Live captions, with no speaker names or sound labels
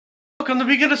Welcome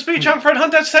to Beacon of Speech. I'm Fred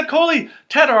Hunt. That's Ted Coley.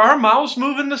 Ted, are our mouths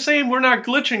moving the same? We're not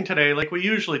glitching today like we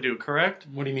usually do, correct?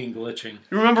 What do you mean glitching?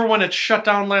 You remember when it shut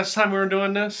down last time we were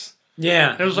doing this?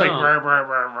 Yeah. It was like, brr, brr,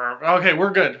 brr, brr. Okay,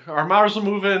 we're good. Our mouths are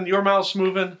moving. Your mouth's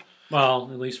moving. Well,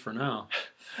 at least for now.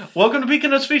 Welcome to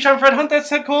Beacon of Speech. I'm Fred Hunt. That's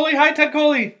Ted Coley. Hi, Ted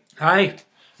Coley. Hi.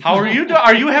 How are you doing?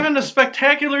 Are you having a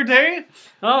spectacular day?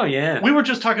 Oh, yeah. We were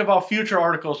just talking about future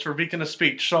articles for Beacon of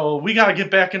Speech, so we got to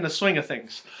get back in the swing of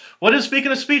things. What is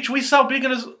Beacon of Speech? We sell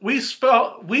freedom of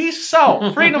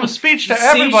speech to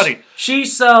everybody. She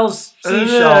sells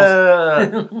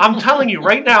seashells. I'm telling you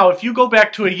right now, if you go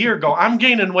back to a year ago, I'm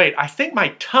gaining weight. I think my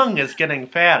tongue is getting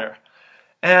fatter.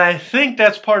 And I think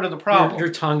that's part of the problem.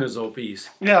 Your tongue is obese.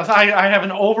 Yes, I have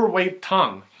an overweight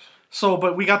tongue. So,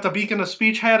 but we got the Beacon of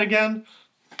Speech hat again.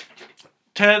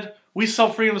 Ted, we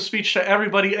sell freedom of speech to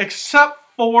everybody, except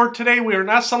for today we are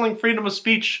not selling freedom of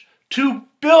speech to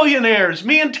billionaires.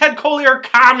 Me and Ted Coley are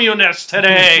communists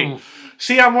today.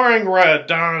 See, I'm wearing red.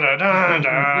 Da, da, da,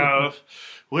 da.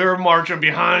 We're marching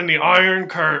behind the Iron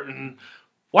Curtain.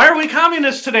 Why are we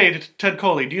communists today, Ted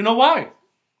Coley? Do you know why?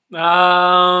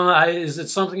 Is it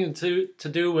something to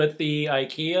do with the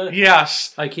IKEA?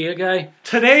 Yes. IKEA guy?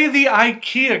 Today the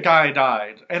IKEA guy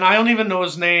died, and I don't even know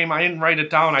his name. I didn't write it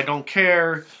down. I don't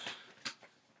care.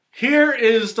 Here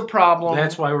is the problem.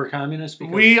 That's why we're communists?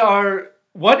 Because we are...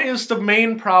 What is the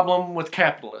main problem with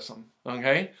capitalism?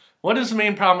 Okay? What is the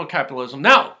main problem with capitalism?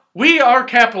 Now, we are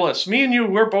capitalists. Me and you,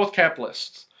 we're both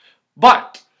capitalists.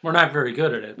 But... we're not very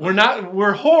good at it.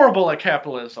 We're horrible at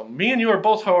capitalism. Me and you are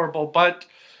both horrible, but...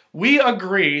 we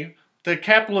agree that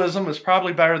capitalism is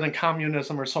probably better than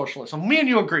communism or socialism. Me and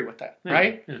you agree with that,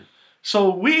 right? Yeah.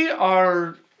 So we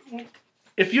are,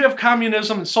 if you have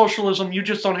communism and socialism, you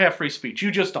just don't have free speech.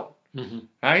 You just don't,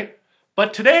 right?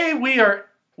 But today we are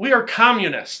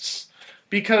communists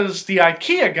because the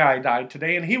IKEA guy died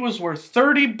today and he was worth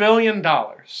 $30 billion,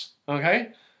 okay?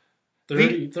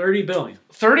 30 billion.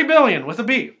 30 billion with a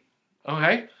B,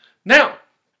 okay? Now,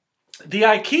 the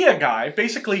IKEA guy,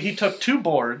 basically he took two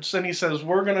boards and he says,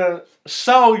 we're going to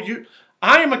sell you.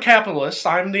 I am a capitalist.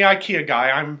 I'm the IKEA guy.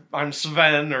 I'm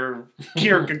Sven or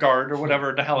Kierkegaard or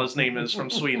whatever the hell his name is from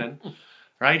Sweden.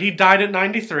 Right? He died at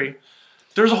 93.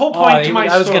 There's a whole point to my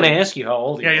story. I was going to ask you how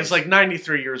old he was. Yeah, he's like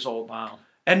 93 years old. Wow.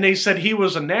 And they said he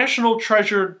was a national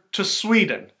treasure to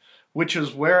Sweden, which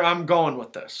is where I'm going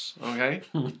with this. Okay?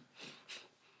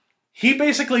 He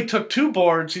basically took two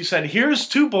boards. He said, here's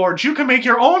two boards. You can make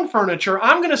your own furniture.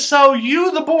 I'm going to sell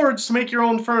you the boards to make your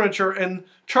own furniture and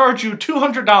charge you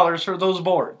 $200 for those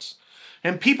boards.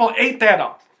 And people ate that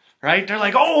up, right? They're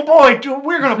like, oh boy, dude,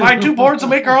 we're going to buy two boards and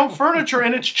make our own furniture,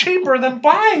 and it's cheaper than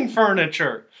buying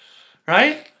furniture,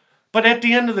 right? But at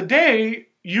the end of the day,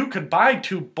 you could buy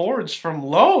two boards from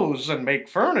Lowe's and make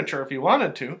furniture if you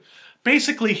wanted to.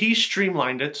 Basically, he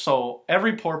streamlined it so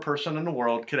every poor person in the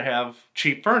world could have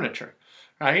cheap furniture,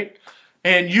 right?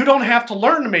 And you don't have to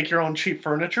learn to make your own cheap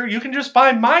furniture. You can just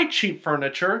buy my cheap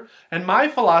furniture. And my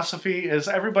philosophy is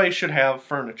everybody should have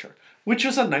furniture, which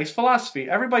is a nice philosophy.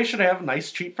 Everybody should have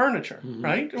nice, cheap furniture,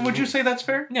 right? Would you say that's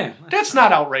fair? Yeah. That's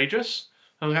not outrageous,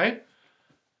 okay?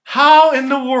 How in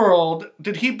the world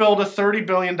did he build a $30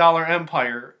 billion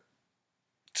empire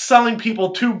selling people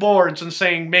two boards and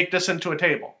saying, make this into a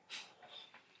table?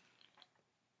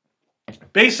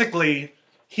 Basically,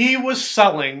 he was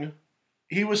selling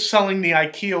the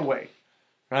IKEA way,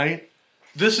 right?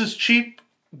 This is cheap,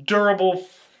 durable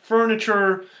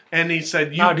furniture, and he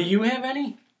said... Now, do you have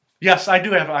any? Yes, I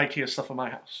do have IKEA stuff in my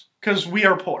house, because we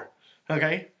are poor,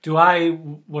 okay?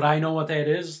 Would I know what that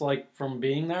is, like, from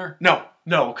being there?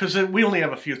 No, because we only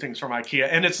have a few things from IKEA,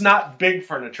 and it's not big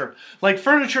furniture. Like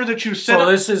furniture that you sit on.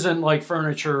 So this isn't like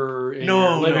furniture in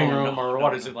your living room, or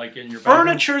what is it, like in your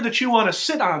furniture bedroom? that you want to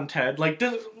sit on, Ted, like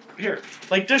this, here,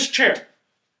 like this chair.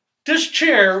 This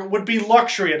chair would be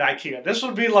luxury at IKEA. This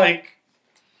would be like,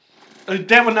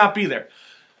 that would not be there.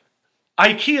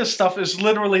 IKEA stuff is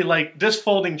literally like, this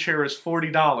folding chair is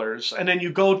 $40, and then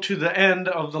you go to the end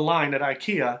of the line at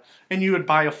IKEA, and you would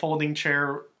buy a folding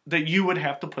chair that you would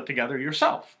have to put together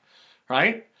yourself,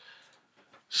 right?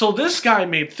 So this guy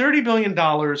made $30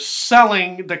 billion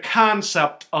selling the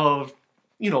concept of,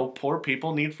 poor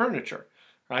people need furniture,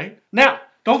 right? Now,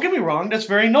 don't get me wrong, that's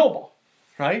very noble,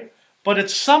 right? But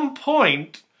at some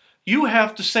point, you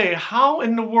have to say, how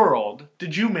in the world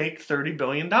did you make $30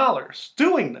 billion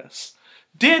doing this?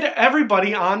 Did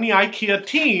everybody on the IKEA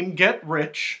team get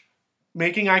rich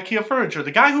making IKEA furniture?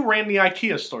 The guy who ran the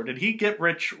IKEA store, did he get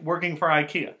rich working for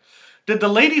IKEA? Did the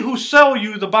lady who sell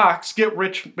you the box get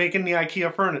rich making the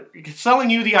IKEA furniture?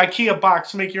 Selling you the IKEA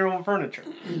box to make your own furniture?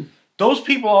 Those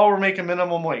people all were making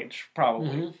minimum wage,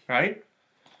 probably, right?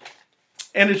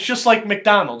 And it's just like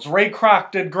McDonald's. Ray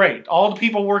Kroc did great. All the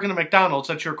people working at McDonald's,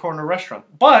 that's your corner restaurant.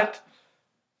 But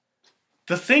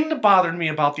the thing that bothered me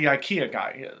about the IKEA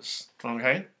guy is,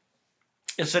 okay,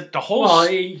 is that the whole... Well,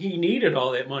 he needed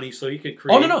all that money so he could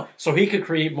create... Oh, no. So he could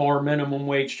create more minimum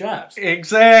wage jobs.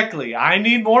 Exactly. I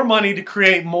need more money to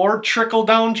create more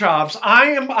trickle-down jobs. I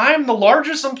am the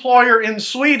largest employer in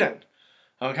Sweden.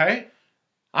 Okay?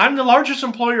 I'm the largest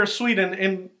employer in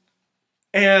Sweden,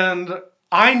 and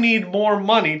I need more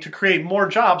money to create more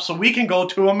jobs so we can go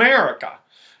to America.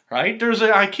 Right? There's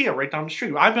an IKEA right down the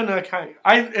street.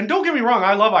 And don't get me wrong,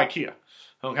 I love IKEA.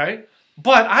 Okay?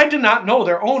 But I did not know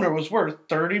their owner was worth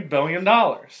 $30 billion.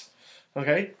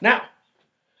 Okay? Now,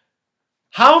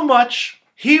 how much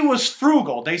he was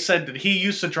frugal. They said that he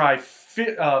used to drive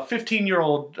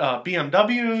 15-year-old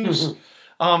BMWs.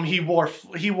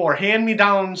 He wore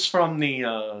hand-me-downs from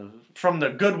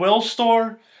the Goodwill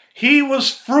store. He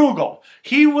was frugal.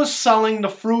 He was selling the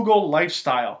frugal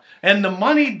lifestyle. And the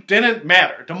money didn't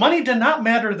matter. The money did not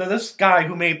matter to this guy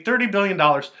who made $30 billion.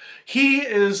 He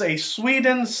is a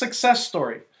Sweden success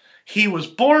story. He was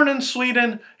born in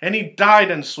Sweden and he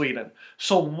died in Sweden.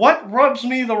 So what rubs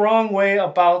me the wrong way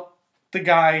about the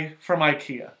guy from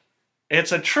IKEA?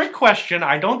 It's a trick question.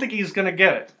 I don't think he's going to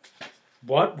get it.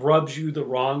 What rubs you the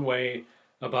wrong way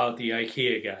about the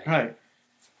IKEA guy? Right.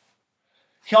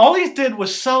 All he did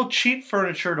was sell cheap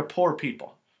furniture to poor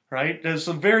people. Right? It's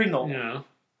a very noble. Yeah.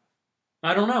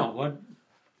 I don't know. What?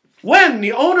 When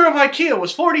the owner of IKEA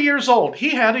was 40 years old,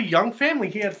 he had a young family.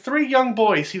 He had 3 young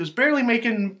boys. He was barely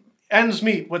making ends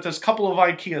meet with his couple of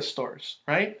IKEA stores,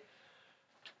 right?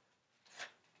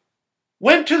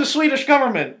 Went to the Swedish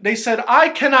government. They said, I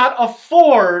cannot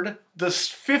afford this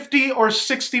 50 or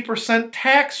 60%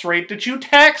 tax rate that you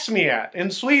tax me at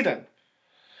in Sweden.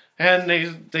 And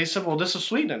they said, well, this is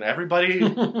Sweden. Everybody,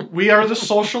 we are the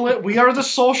socialist. We are the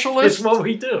socialist. It's what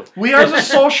we do. We are the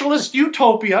socialist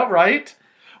utopia, right?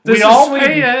 This we is all Sweden.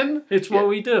 pay in. It's what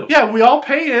we do. Yeah, we all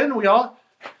pay in.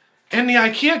 And the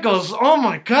IKEA goes, oh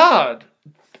my God,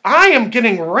 I am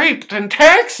getting raped in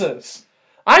taxes.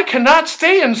 I cannot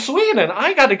stay in Sweden.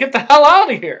 I got to get the hell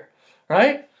out of here,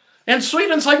 right? And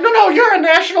Sweden's like, no, you're a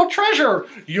national treasure.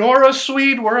 You're a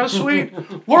Swede. We're a Swede.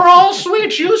 We're all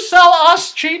Swedes. You sell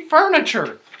us cheap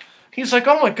furniture. He's like,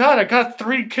 oh my God, I got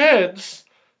 3 kids,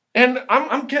 and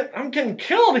I'm getting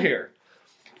killed here.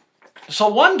 So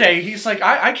one day he's like,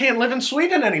 I can't live in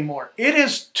Sweden anymore. It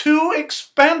is too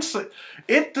expensive.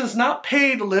 It does not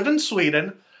pay to live in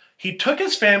Sweden. He took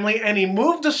his family and he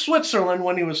moved to Switzerland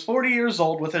when he was 40 years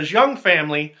old with his young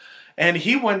family, and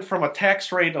he went from a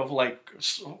tax rate of like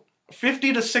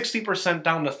 50 to 60%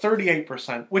 down to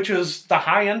 38%, which is the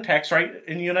high-end tax rate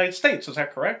in the United States. Is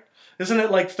that correct? Isn't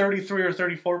it like 33 or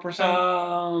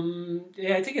 34%?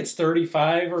 Yeah, I think it's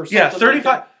 35 or something. Yeah, 35.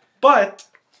 Like but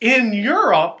in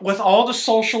Europe, with all the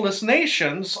socialist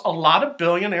nations, a lot of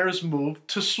billionaires moved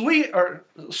to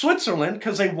Switzerland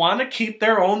because they want to keep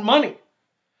their own money,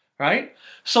 right?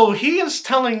 So he is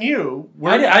telling you...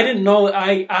 I didn't know.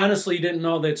 I honestly didn't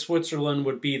know that Switzerland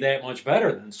would be that much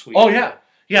better than Sweden. Oh, yeah.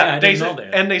 Yeah, I didn't know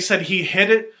that. And they said he hid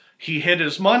it. He hid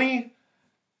his money.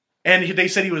 And they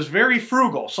said he was very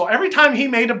frugal. So every time he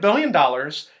made $1 billion,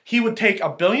 he would take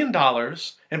 $1 billion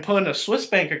and put in a Swiss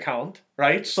bank account,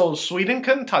 right? So Sweden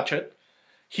couldn't touch it.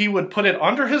 He would put it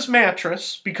under his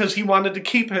mattress because he wanted to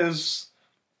keep his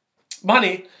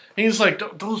money. And he's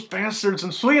like, those bastards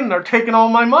in Sweden are taking all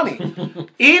my money.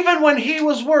 Even when he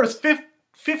was worth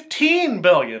 $15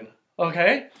 billion,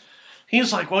 okay?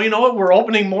 He's like, well, you know what? We're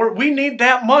opening more. We need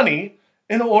that money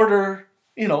in order,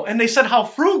 and they said how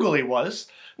frugal he was.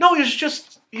 No, he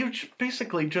was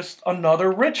basically just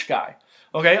another rich guy,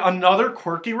 okay? Another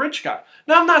quirky rich guy.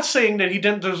 Now, I'm not saying that he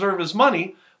didn't deserve his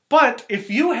money, but if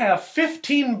you have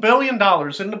 $15 billion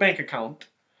in the bank account,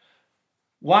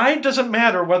 why does it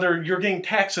matter whether you're getting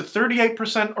taxed at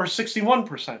 38% or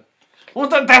 61%? Well,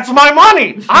 that's my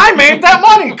money. I made that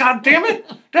money. God damn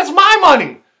it. That's my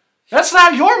money. That's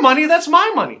not your money, that's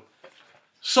my money.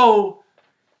 So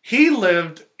he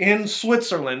lived in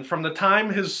Switzerland from the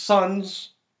time his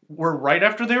sons were right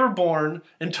after they were born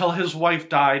until his wife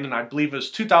died, and I believe it was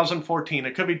 2014.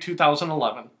 It could be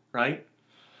 2011, right?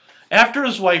 After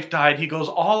his wife died, he goes,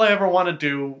 all I ever want to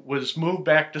do was move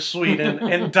back to Sweden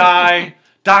and die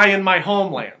in my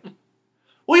homeland.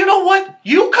 Well, you know what?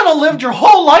 You could have lived your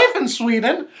whole life in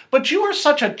Sweden, but you were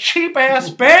such a cheap-ass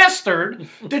bastard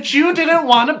that you didn't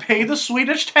want to pay the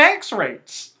Swedish tax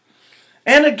rates.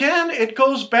 And again, it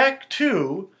goes back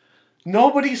to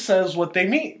nobody says what they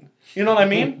mean. You know what I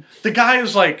mean? The guy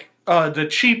is like, the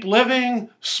cheap living,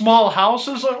 small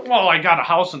houses. Well, I got a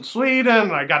house in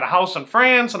Sweden, I got a house in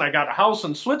France, and I got a house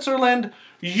in Switzerland.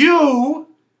 You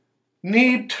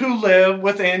need to live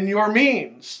within your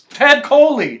means. Ted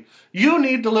Coley, you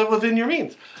need to live within your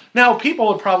means. Now, people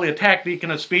would probably attack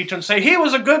Deacon of Speech and say, he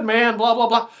was a good man, blah, blah,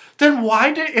 blah. Then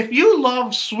why did, if you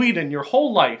love Sweden your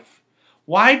whole life,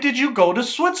 why did you go to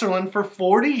Switzerland for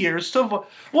 40 years to vote?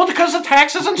 Well, because the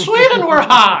taxes in Sweden were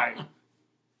high.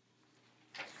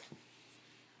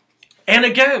 And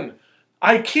again,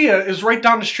 IKEA is right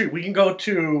down the street. We can go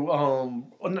to,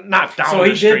 not down So the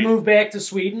he street. did move back to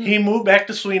Sweden? He moved back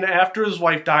to Sweden after his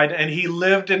wife died, and he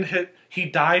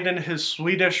died in his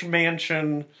Swedish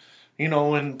mansion, you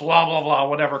know, in blah, blah, blah,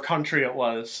 whatever country it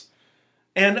was.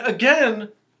 And again,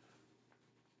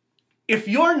 if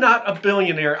you're not a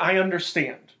billionaire, I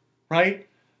understand, right?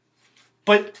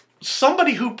 But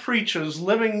somebody who preaches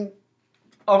living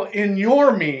in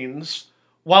your means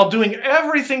while doing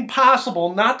everything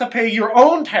possible not to pay your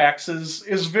own taxes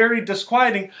is very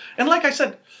disquieting. And like I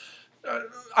said,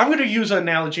 I'm going to use an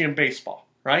analogy in baseball,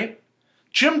 right?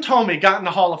 Jim Thome got in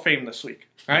the Hall of Fame this week,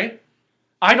 right?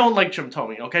 I don't like Jim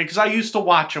Thome, okay, because I used to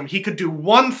watch him. He could do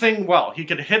one thing well. He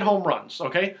could hit home runs,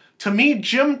 okay? To me,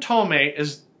 Jim Thome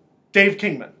is Dave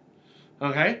Kingman,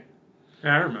 okay?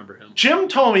 I remember him. Jim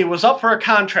Thome was up for a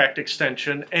contract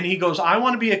extension, and he goes, I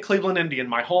want to be a Cleveland Indian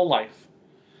my whole life.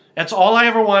 That's all I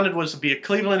ever wanted was to be a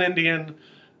Cleveland Indian.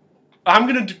 I'm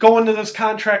going to go into this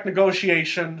contract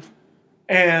negotiation,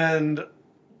 and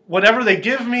whatever they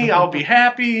give me, I'll be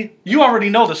happy. You already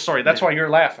know the story. That's why you're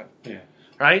laughing. Yeah.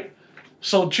 Right?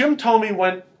 So Jim Thome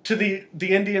went to the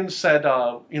Indians, said,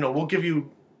 you know, we'll give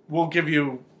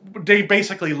you, they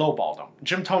basically lowballed him.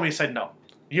 Jim Thome said, no,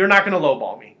 you're not going to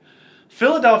lowball me.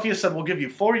 Philadelphia said, we'll give you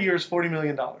 4 years, $40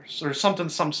 million, or something,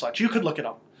 some such. You could look it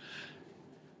up.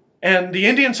 And the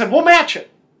Indians said, we'll match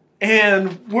it.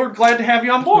 And we're glad to have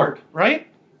you on board, right?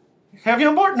 Have you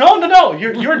on board? No, no, no.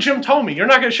 You're Jim Thome. You're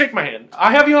not going to shake my hand.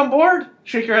 I have you on board?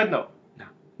 Shake your head, no. No.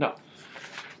 No.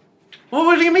 Well,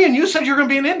 what do you mean? You said you're going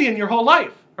to be an Indian your whole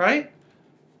life, right?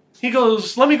 He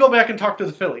goes, let me go back and talk to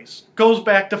the Phillies. Goes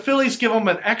back. The Phillies give him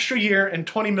an extra year and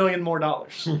 $20 million more.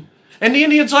 And the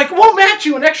Indians like, we'll match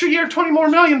you an extra year, $20 more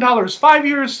million. 5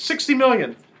 years, $60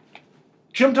 million.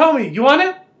 Jim Thome, you want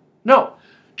it? No.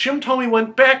 Jim Thome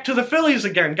went back to the Phillies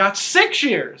again, got 6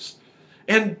 years.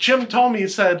 And Jim Thome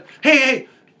said, hey,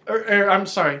 I'm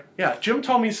sorry. Yeah, Jim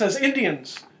Thome says,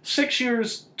 Indians, 6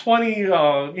 years,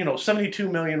 72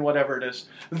 million, whatever it is.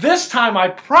 This time I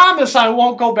promise I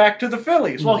won't go back to the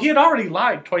Phillies. Well, he had already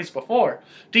lied twice before.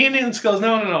 The Indians goes,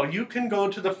 no, you can go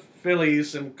to the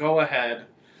Phillies and go ahead,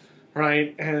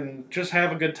 right, and just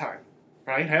have a good time,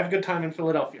 right? Have a good time in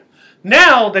Philadelphia.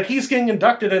 Now that he's getting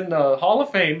inducted in the Hall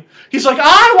of Fame, he's like,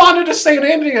 I wanted to stay an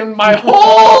Indian my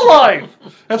whole life.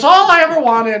 That's all I ever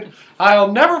wanted.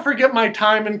 I'll never forget my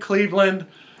time in Cleveland.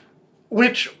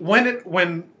 Which,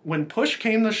 when push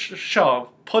came to shove,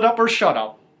 put up or shut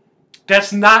up,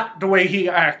 that's not the way he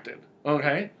acted,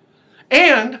 okay?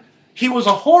 And he was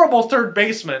a horrible third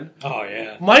baseman. Oh,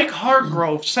 yeah. Mike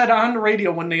Hargrove said on the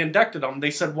radio when they inducted him,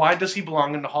 they said, why does he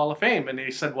belong in the Hall of Fame? And they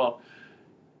said, well,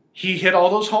 he hit all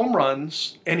those home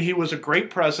runs, and he was a great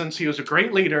presence. He was a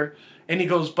great leader. And he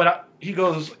goes,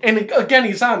 and again,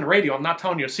 he's on the radio. I'm not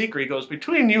telling you a secret. He goes,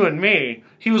 between you and me,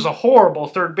 he was a horrible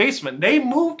third baseman. They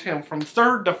moved him from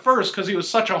third to first because he was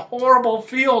such a horrible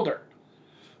fielder.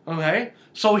 Okay?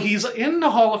 So he's in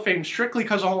the Hall of Fame strictly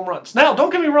because of home runs. Now, don't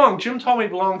get me wrong. Jim Thome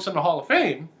belongs in the Hall of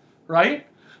Fame, right?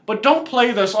 But don't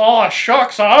play this, oh,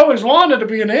 shucks, I always wanted to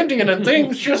be an Indian and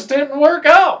things just didn't work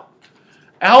out.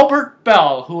 Albert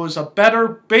Bell, who is a better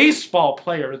baseball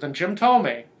player than Jim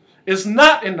Thome, is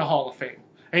not in the Hall of Fame.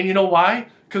 And you know why?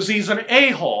 Because he's an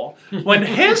a-hole. When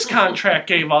his contract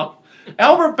gave up,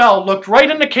 Albert Bell looked right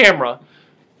in the camera.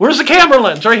 Where's the camera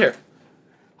lens? Right here.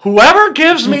 Whoever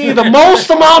gives me the most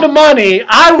amount of money,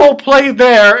 I will play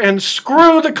there and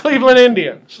screw the Cleveland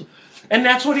Indians. And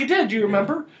that's what he did. Do you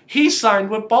remember? He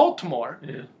signed with Baltimore.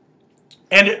 Yeah.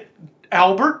 And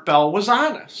Albert Bell was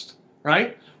honest,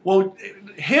 right? Well,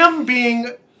 him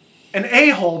being an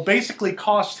a-hole basically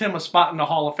cost him a spot in the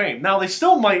Hall of Fame. Now, they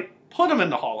still might put him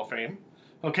in the Hall of Fame,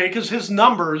 okay, because his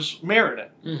numbers merit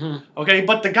it. Mm-hmm. Okay,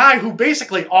 but the guy who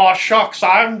basically, oh, shucks,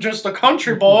 I'm just a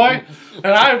country boy,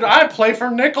 and I play for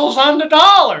nickels on the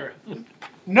dollar.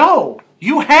 No,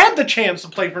 you had the chance to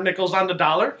play for nickels on the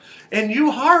dollar, and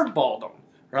you hardballed him,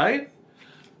 right?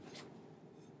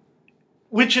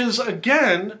 Which is,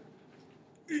 again,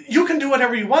 you can do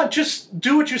whatever you want. Just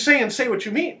do what you say and say what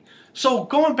you mean. So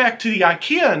going back to the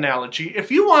IKEA analogy, if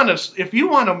you want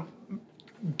to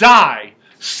die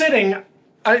sitting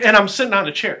and I'm sitting on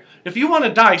a chair. If you want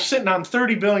to die sitting on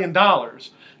 $30 billion,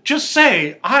 just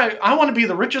say, I want to be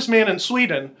the richest man in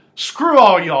Sweden. Screw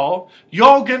all y'all.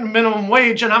 Y'all getting minimum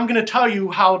wage, and I'm going to tell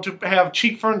you how to have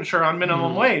cheap furniture on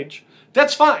minimum wage.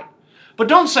 That's fine. But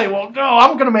don't say, well, no,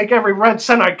 I'm going to make every red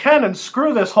cent I can and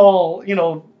screw this whole,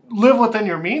 live within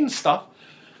your means stuff.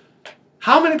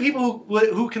 How many people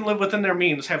who can live within their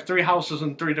means have 3 houses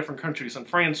in 3 different countries, in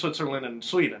France, Switzerland, and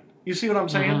Sweden? You see what I'm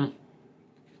saying? Mm-hmm.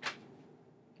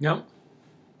 Yep.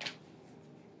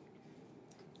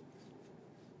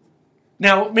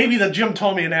 Now, maybe the Jim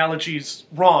Thome analogy's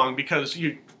wrong because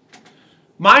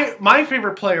my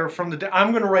favorite player from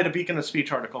I'm going to write a Beacon of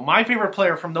Speech article. My favorite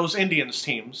player from those Indians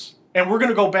teams, and we're going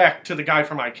to go back to the guy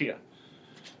from IKEA.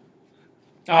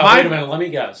 Wait a minute, let me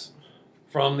guess.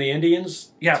 From the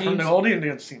Indians Yeah, teams? from the old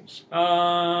Indians teams.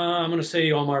 I'm going to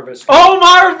say Omar Vizquel.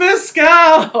 Omar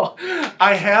Vizquel!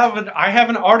 I have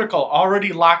an article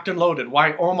already locked and loaded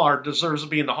why Omar deserves to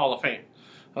be in the Hall of Fame.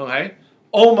 Okay?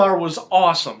 Omar was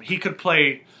awesome. He could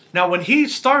play. Now, when he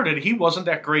started, he wasn't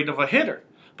that great of a hitter.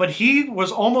 But he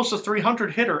was almost a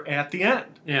 300 hitter at the end.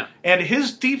 Yeah. And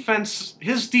his defense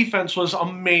was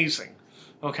amazing.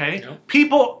 Okay? Yep.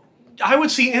 People, I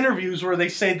would see interviews where they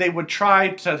say they would try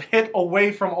to hit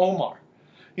away from Omar.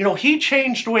 He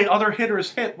changed the way other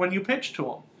hitters hit when you pitched to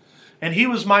him. And he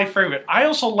was my favorite. I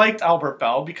also liked Albert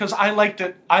Bell because I liked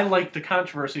the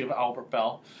controversy of Albert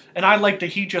Bell. And I liked that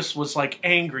he just was like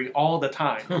angry all the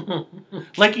time.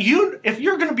 Like if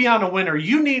you're going to be on a winner,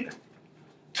 you need,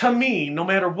 to me, no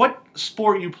matter what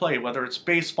sport you play, whether it's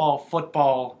baseball,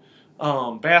 football,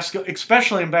 basketball,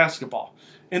 especially in basketball,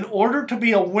 in order to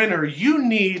be a winner, you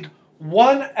need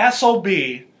one SOB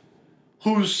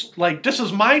who's like, this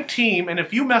is my team, and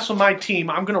if you mess with my team,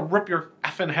 I'm going to rip your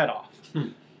effing head off.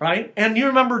 Right? And you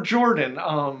remember Jordan,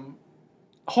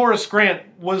 Horace Grant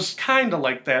was kind of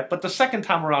like that, but the second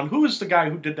time around, who was the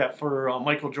guy who did that for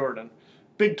Michael Jordan?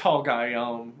 Big, tall guy.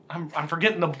 I'm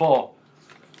forgetting the bull.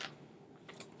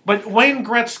 But Wayne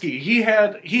Gretzky, he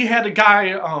had a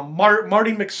guy,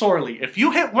 Marty McSorley. If you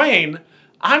hit Wayne,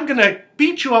 I'm going to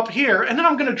beat you up here, and then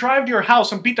I'm going to drive to your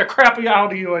house and beat the crap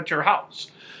out of you at your house.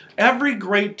 Every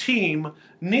great team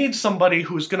needs somebody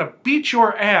who's going to beat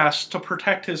your ass to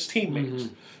protect his teammates.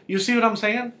 Mm-hmm. You see what I'm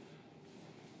saying?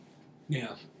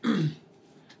 Yeah.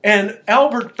 And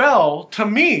Albert Bell, to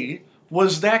me,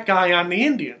 was that guy on the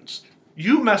Indians.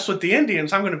 You mess with the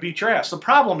Indians, I'm going to beat your ass. The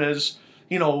problem is,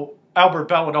 Albert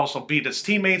Bell would also beat his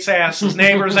teammates' ass, his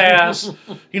neighbor's ass.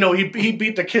 He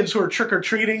beat the kids who were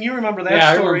trick-or-treating. You remember that story? Yeah,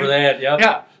 I remember that, yep.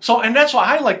 Yeah. So, and that's why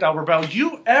I liked Albert Bell.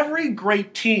 Every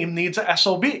great team needs a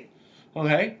SOB.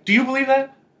 Okay? Do you believe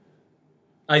that?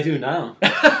 I do now.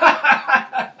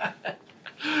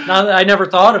 Now that I never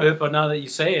thought of it, but now that you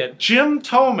say it. Jim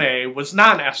Thome was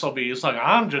not an SOB. He's like,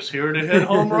 I'm just here to hit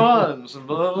home runs. And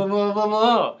blah, blah, blah, blah,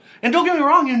 blah. And don't get me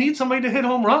wrong, you need somebody to hit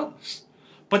home runs.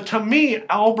 But to me,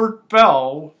 Albert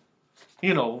Bell,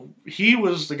 he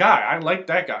was the guy. I liked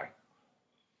that guy.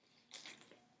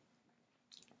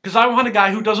 Because I want a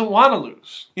guy who doesn't want to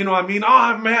lose. You know what I mean? Oh,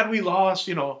 I'm mad we lost,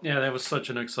 Yeah, that was such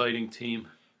an exciting team.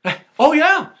 Oh,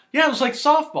 yeah. Yeah, it was like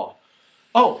softball.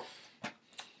 Oh,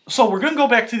 so we're going to go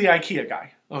back to the IKEA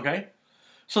guy, okay?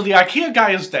 So the IKEA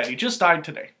guy is dead. He just died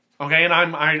today, okay? And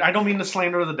I don't mean to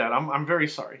slander the dead. I'm very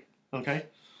sorry, okay?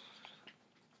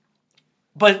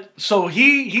 But, so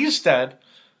he's dead.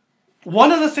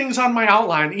 One of the things on my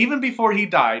outline, even before he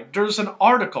died, there's an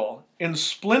article in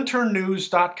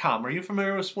splinternews.com. Are you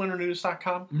familiar with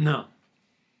splinternews.com? No.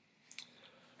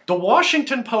 The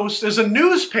Washington Post is a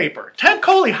newspaper. Ted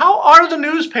Coley, how are the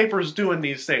newspapers doing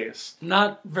these days?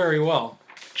 Not very well.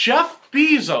 Jeff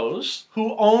Bezos,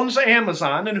 who owns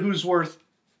Amazon and who's worth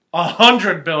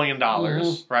 $100 billion,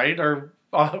 right? Or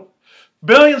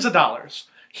billions of dollars.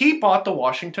 He bought the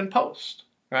Washington Post,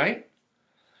 right?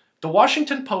 The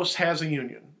Washington Post has a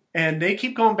union. And they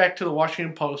keep going back to the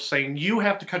Washington Post saying, you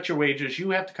have to cut your wages,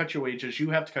 you have to cut your wages, you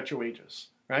have to cut your wages,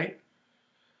 right?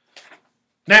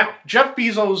 Now, Jeff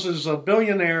Bezos is a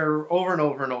billionaire over and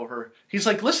over and over. He's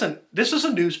like, listen, this is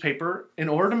a newspaper. In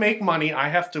order to make money, I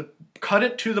have to cut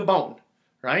it to the bone,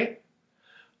 right?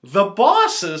 The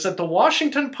bosses at the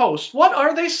Washington Post, what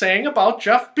are they saying about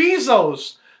Jeff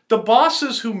Bezos? The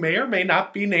bosses who may or may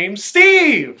not be named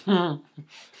Steve.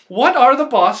 What are the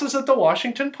bosses at the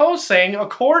Washington Post saying?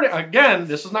 Again,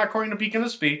 this is not according to Beacon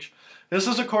of Speech. This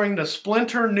is according to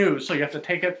Splinter News, so you have to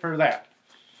take it for that.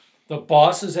 The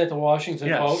bosses at the Washington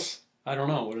Yes. Post? I don't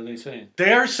know. What are they saying?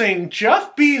 They're saying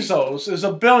Jeff Bezos is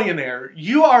a billionaire.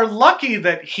 You are lucky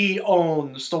that he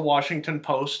owns the Washington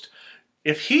Post.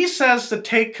 If he says to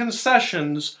take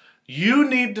concessions, you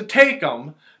need to take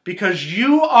them because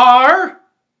you are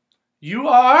You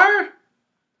are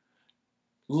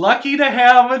lucky to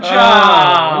have a job.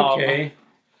 Ah, okay.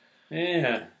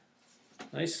 Yeah.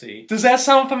 I see. Does that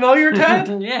sound familiar,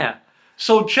 Ted? Yeah.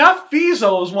 So Jeff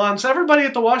Bezos wants everybody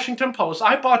at the Washington Post.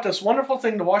 I bought this wonderful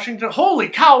thing to Washington. Holy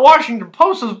cow, Washington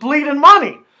Post is bleeding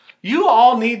money. You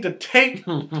all need to take...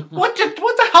 What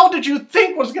the hell did you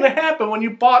think was going to happen when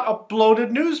you bought a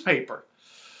bloated newspaper?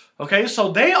 Okay,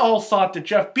 so they all thought that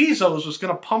Jeff Bezos was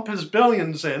going to pump his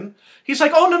billions in. He's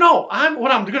like, oh, no.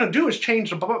 What I'm going to do is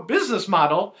change the business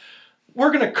model.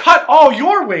 We're going to cut all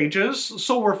your wages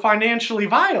so we're financially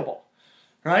viable.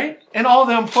 Right? And all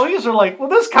the employees are like, well,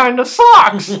 this kind of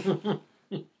sucks.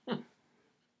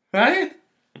 Right?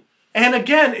 And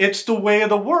again, it's the way of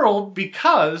the world,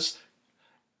 because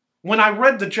when I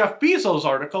read the Jeff Bezos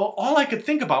article, all I could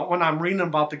think about when I'm reading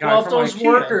about the guy from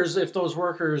IKEA... If those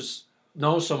workers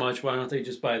know so much, why don't they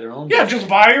just buy their own? Yeah, just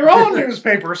buy your own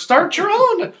newspaper. Start your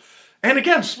own. And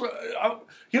again,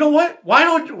 you know what? Why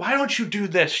don't you do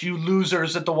this, you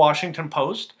losers at the Washington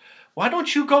Post? Why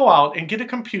don't you go out and get a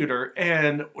computer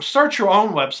and start your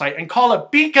own website and call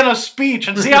it Beacon of Speech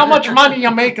and see how much money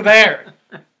you make there?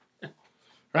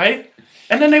 Right?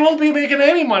 And then they won't be making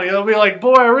any money. They'll be like,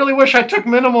 boy, I really wish I took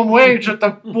minimum wage at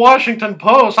the Washington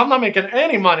Post. I'm not making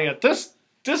any money at this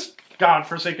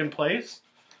godforsaken place.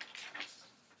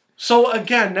 So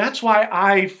again, that's why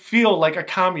I feel like a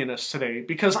communist today,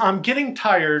 because I'm getting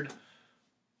tired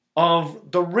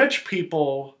of the rich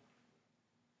people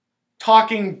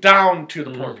talking down to the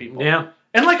poor people. Yeah.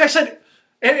 And like I said,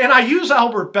 and I use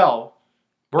Albert Bell.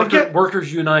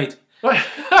 Workers unite.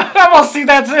 Well, see,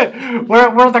 that's it.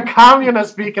 We're the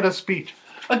communist Beacon of Speech.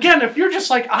 Again, if you're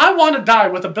just like, I want to die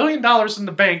with $1 billion in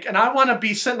the bank and I want to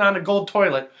be sitting on a gold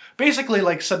toilet, basically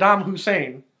like Saddam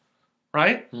Hussein,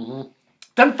 right? Mm-hmm.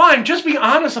 Then fine, just be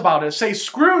honest about it. Say,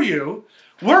 screw you.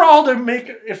 We're all to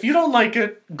make, if you don't like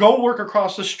it, go work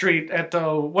across the street at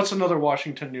the, what's another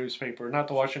Washington newspaper? Not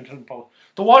the Washington Post.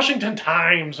 The Washington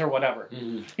Times or whatever.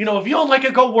 Mm-hmm. You know, if you don't like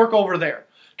it, go work over there.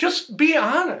 Just be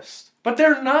honest. But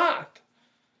they're not.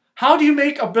 How do you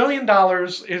make $1 billion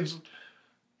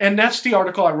and that's the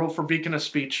article I wrote for Beacon of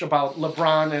Speech about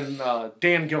LeBron and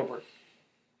Dan Gilbert.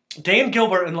 Dan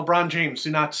Gilbert and LeBron James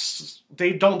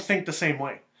they don't think the same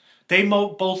way. They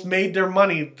both made their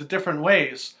money the different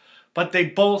ways. But they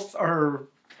both are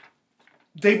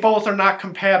not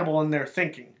compatible in their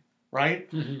thinking, right?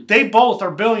 Mm-hmm. They both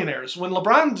are billionaires. When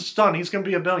LeBron's done, he's going to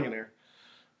be a billionaire.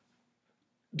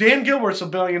 Dan Gilbert's a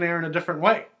billionaire in a different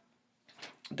way.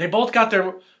 They both got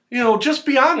their, just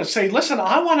be honest. Say, listen,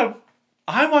 I want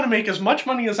to make as much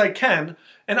money as I can,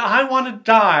 and I want to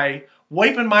die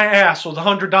wiping my ass with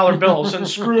 $100 bills and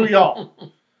screw y'all.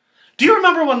 Do you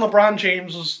remember when LeBron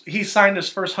James he signed his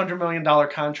first $100 million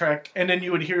contract, and then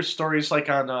you would hear stories like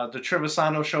on the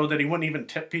Trevisano show that he wouldn't even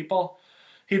tip people?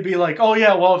 He'd be like, oh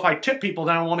yeah, well if I tip people,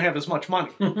 then I won't have as much money.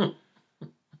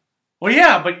 Well,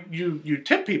 yeah, but you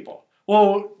tip people.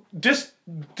 Well, this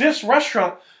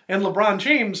restaurant, and LeBron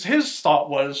James, his thought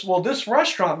was, well, this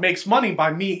restaurant makes money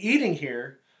by me eating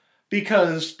here.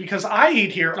 Because I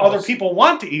eat here, other people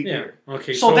want to eat here.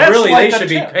 Okay, so that's really like they should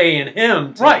be paying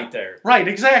him to eat there. Right,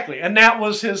 exactly. And that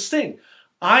was his thing.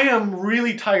 I am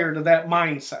really tired of that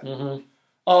mindset. Mm-hmm.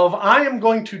 Of I am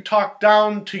going to talk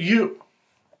down to you.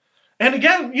 And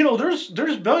again,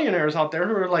 there's billionaires out there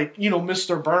who are like,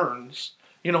 Mr. Burns.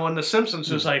 In The Simpsons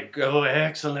who's like, oh,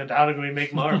 excellent, how do we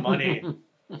make more money?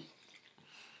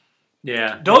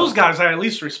 Yeah. Those guys I at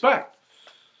least respect.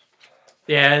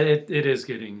 Yeah, it is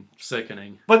getting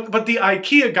sickening. But the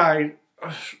IKEA guy,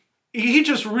 he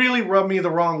just really rubbed me the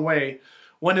wrong way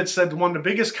when it said one of the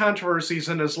biggest controversies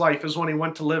in his life is when he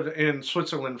went to live in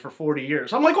Switzerland for 40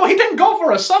 years. I'm like, well, he didn't go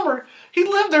for a summer. He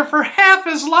lived there for half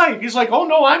his life. He's like, oh,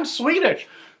 no, I'm Swedish.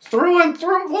 Through and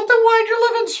through. Well, then why'd you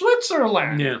live in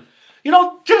Switzerland? Yeah.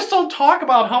 Just don't talk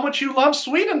about how much you love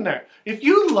Sweden there. If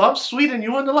you love Sweden,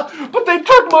 you want to love... But they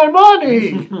took my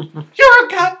money! You're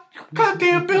a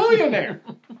goddamn billionaire!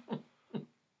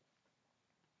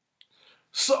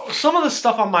 So some of the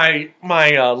stuff on my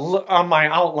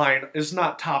outline is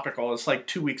not topical. It's like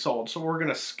 2 weeks old, so we're going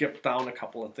to skip down a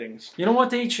couple of things. You know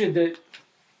what they should...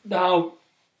 Now,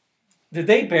 did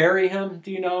they bury him?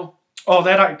 Do you know? Oh,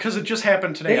 because it just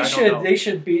happened today. They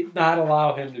should not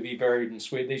allow him to be buried in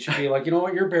Sweden. They should be like, you know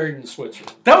what, you're buried in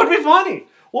Switzerland. That would be funny.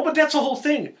 Well, but that's the whole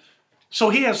thing. So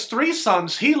he has 3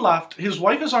 sons. He left. His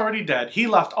wife is already dead. He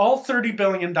left all $30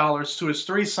 billion to his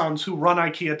 3 sons who run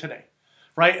IKEA today.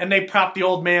 Right? And they prop the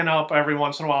old man up every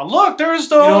once in a while. Look, there's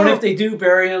the... And if they do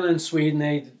bury him in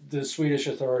Sweden, the Swedish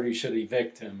authorities should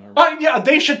evict him. Yeah,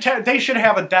 they should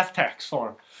have a death tax for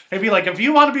him. It'd be like, if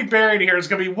you want to be buried here, it's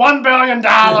going to be $1 billion.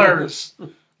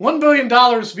 $1 $1 billion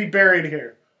to be buried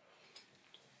here.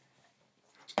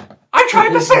 I tried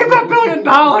to save that $1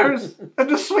 billion, and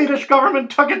the Swedish government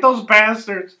took it, those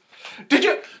bastards. Did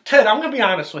you, Ted, I'm going to be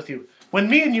honest with you. When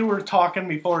me and you were talking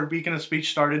before Beacon of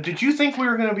Speech started, did you think we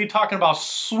were going to be talking about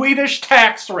Swedish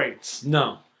tax rates?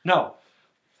 No. No.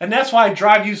 And that's why I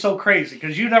drive you so crazy,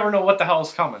 because you never know what the hell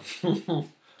is coming.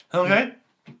 Okay?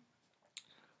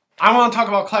 I want to talk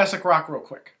about classic rock real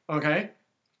quick, okay?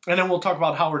 And then we'll talk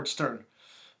about Howard Stern.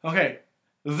 Okay.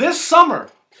 This summer,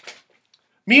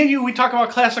 me and you, we talk about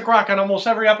classic rock on almost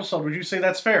every episode. Would you say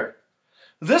that's fair?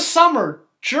 This summer,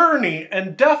 Journey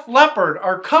and Def Leppard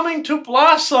are coming to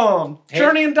Blossom.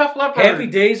 Journey and Def Leppard. Happy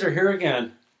days are here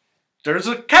again. There's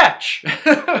a catch.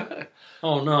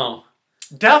 Oh, no.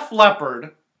 Def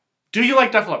Leppard. Do you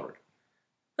like Def Leppard?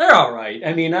 They're all right.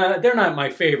 I mean, they're not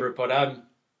my favorite, but I'm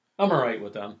all right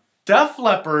with them. Def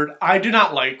Leppard, I do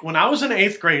not like. When I was in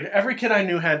 8th grade, every kid I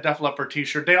knew had Def Leppard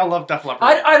t-shirt. They all love Def Leppard.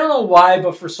 I don't know why,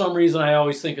 but for some reason I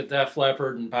always think of Def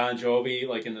Leppard and Bon Jovi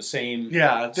like in the same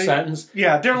sentence.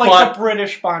 Yeah, they're like the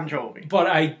British Bon Jovi.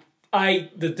 But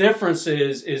the difference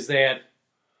is that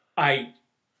I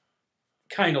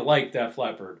kind of like Def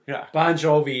Leppard. Yeah. Bon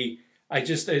Jovi, I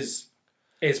just as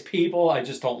people, I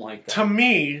just don't like them.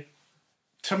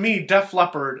 To me, Def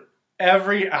Leppard,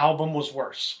 every album was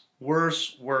worse.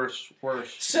 Worse.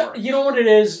 So, you know what it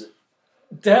is?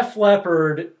 Def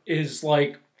Leppard is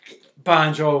like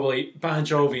Bon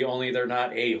Jovi, only they're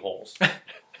not a-holes.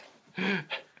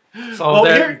 So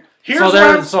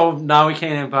now we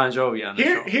can't have Bon Jovi on the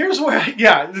show. Here's where,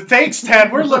 thanks,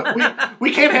 Ted.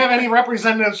 We can't have any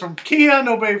representatives from Kia,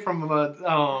 nobody from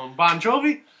Bon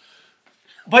Jovi.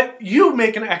 But you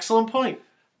make an excellent point.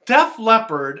 Def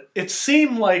Leppard, it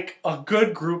seemed like a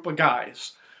good group of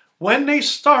guys. When they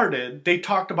started, they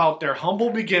talked about their humble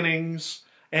beginnings,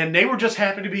 and they were just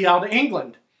happy to be out of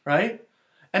England, right?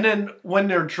 And then when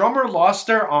their drummer lost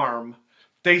their arm,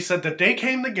 they said that they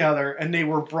came together and they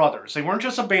were brothers. They weren't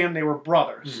just a band, they were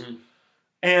brothers. Mm-hmm.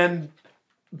 And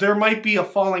there might be a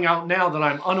falling out now that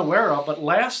I'm unaware of, but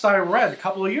last I read, a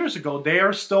couple of years ago, they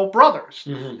are still brothers.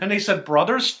 Mm-hmm. And they said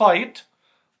brothers fight,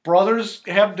 brothers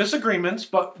have disagreements,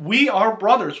 but we are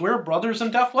brothers. We're brothers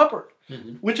in Def Leppard,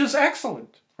 mm-hmm. which is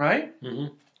excellent. Right?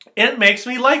 Mm-hmm. It makes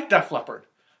me like Def Leppard.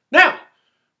 Now,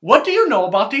 what do you know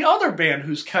about the other band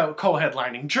who's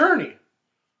co-headlining, Journey?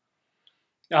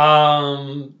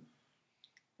 No,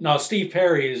 Steve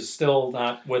Perry is still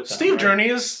not with them.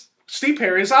 Steve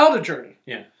Perry is out of Journey.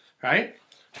 Yeah. Right?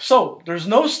 So, there's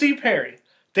no Steve Perry.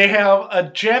 They have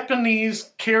a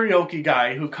Japanese karaoke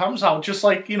guy who comes out just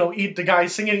like, eat the guy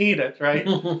singing Eat It, right?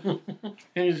 And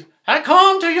he's, I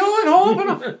come to you and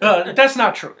open. That's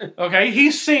not true, okay?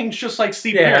 He sings just like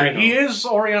Steve Perry. He is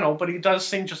Oriental, but he does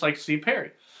sing just like Steve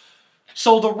Perry.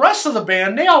 So the rest of the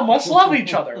band, they all must love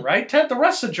each other, right? Ted, the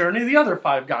rest of Journey, the other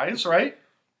 5 guys, right?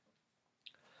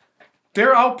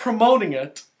 They're out promoting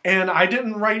it, and I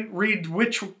didn't read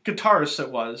which guitarist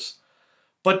it was,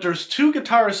 but there's 2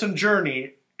 guitarists in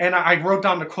Journey. And I wrote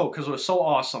down the quote because it was so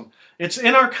awesome. It's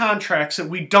in our contracts that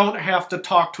we don't have to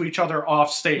talk to each other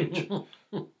off stage.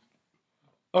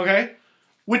 Okay?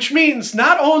 Which means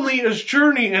not only is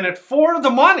Journey in it for the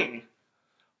money,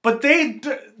 but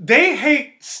they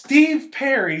hate Steve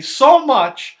Perry so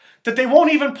much that they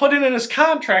won't even put it in his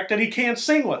contract that he can't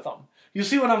sing with them. You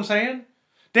see what I'm saying?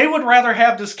 They would rather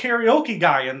have this karaoke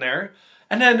guy in there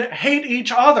and then hate each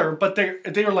other, but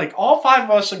they're like, all 5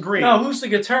 of us agree. Now, who's the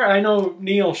guitar? I know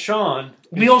Neil Sean.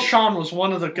 Neil Sean was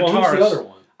one of the guitarists. Well, who's the other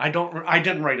one? I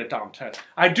didn't write it down, Ted.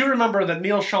 I do remember that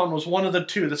Neil Sean was one of the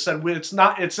 2 that said, it's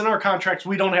in our contracts,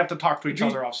 we don't have to talk to each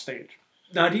other off stage.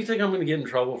 Now, do you think I'm going to get in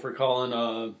trouble for calling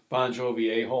Bon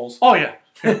Jovi a-holes? Oh, yeah.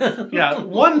 Yeah,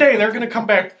 one day they're going to come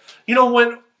back.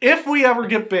 If we ever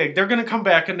get big, they're going to come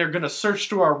back and they're going to search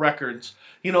through our records,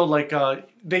 like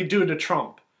they do to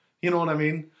Trump. You know what I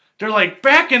mean? They're like,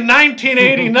 back in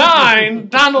 1989,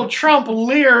 Donald Trump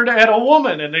leered at a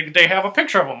woman, and they have a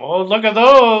picture of him. Oh, look at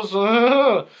those.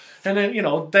 And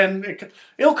then,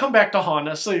 it'll come back to haunt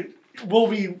us. So we'll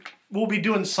be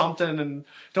doing something, and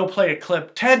they'll play a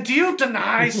clip. Ted, do you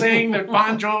deny saying that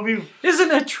Bon Jovi... Isn't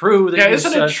it true?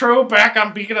 Isn't it true back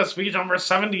on Beacon of Speech number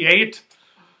 78?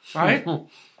 Right?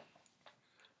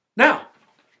 Now...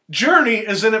 Journey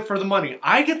is in it for the money.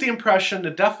 I get the impression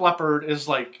that Def Leppard is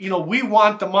like, we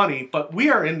want the money, but we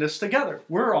are in this together.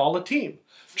 We're all a team.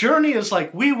 Journey is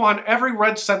like, we want every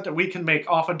red cent that we can make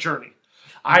off of Journey.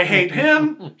 I hate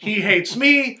him. He hates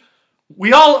me.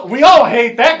 We all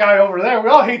hate that guy over there. We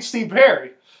all hate Steve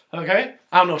Perry. Okay?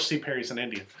 I don't know if Steve Perry's an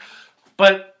Indian.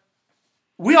 But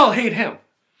we all hate him.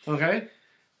 Okay?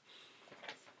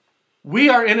 We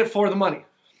are in it for the money.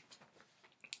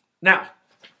 Now,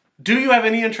 do you have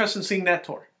any interest in seeing that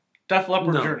tour? Def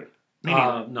Leppard No. Journey? Me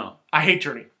neither. No. I hate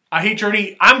Journey. I hate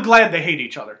Journey. I'm glad they hate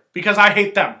each other because I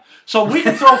hate them. So we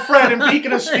can throw Fred and peek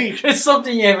in his speech. It's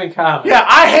something you have in common. Yeah,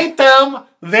 I hate them.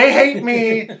 They hate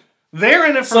me. They're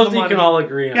in it for something the money. you can all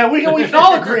agree on. Yeah, we can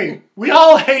all agree. We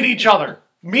all hate each other.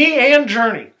 Me and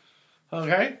Journey.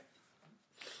 Okay?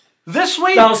 This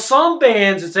week... Now, some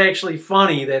bands, it's actually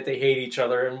funny that they hate each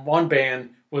other, and one band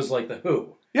was like The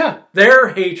Who. Yeah. Their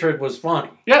hatred was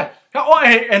funny. Yeah. Oh,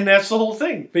 and that's the whole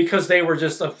thing. Because they were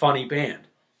just a funny band.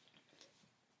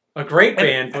 A great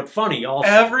band, but funny also.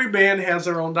 Every band has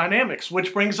their own dynamics,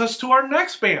 which brings us to our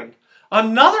next band.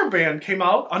 Another band came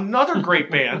out, another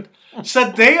great band,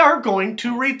 said they are going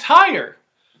to retire.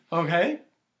 Okay?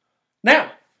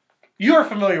 Now, you're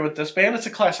familiar with this band. It's a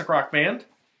classic rock band.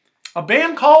 A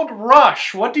band called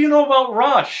Rush. What do you know about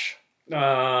Rush?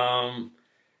 Well,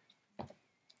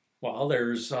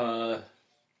 there's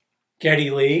Geddy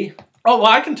Lee. Oh, well,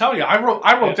 I can tell you. I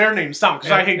wrote their names down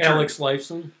because I hate Alex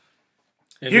Lifeson.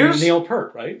 And Here's Neil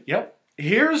Peart, right? Yep.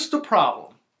 Here's the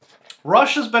problem.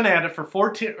 Rush has been at it for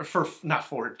 40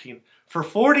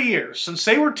 years, since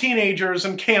they were teenagers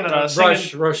in Canada.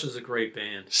 Rush is a great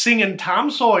band. Singing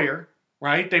Tom Sawyer,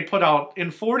 right? They put out,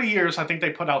 in 40 years, I think they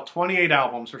put out 28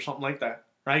 albums or something like that,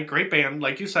 right? Great band.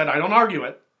 Like you said, I don't argue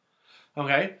it.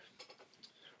 Okay?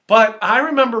 But I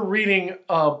remember reading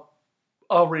not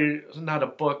a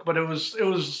book, but it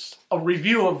was a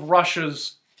review of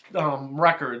Rush's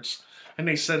records, and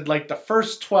they said like the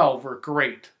first 12 were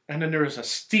great, and then there was a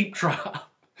steep drop,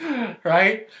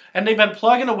 right? And they've been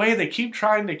plugging away. They keep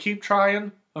trying.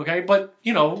 Okay, but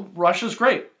you know, Rush is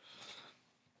great.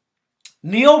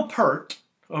 Neil Peart,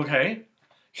 okay,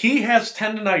 he has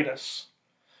tendonitis,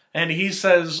 and he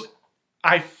says,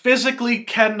 I physically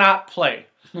cannot play.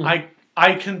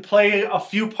 I can play a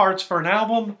few parts for an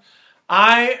album.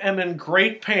 I am in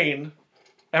great pain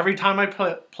every time I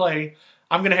play.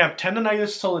 I'm going to have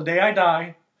tendonitis till the day I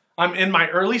die. I'm in my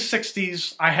early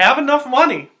 60s. I have enough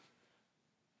money.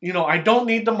 You know, I don't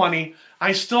need the money.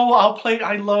 I'll play.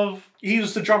 He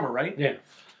was the drummer, right? Yeah.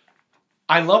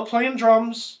 I love playing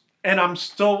drums, and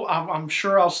I'm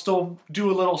sure I'll still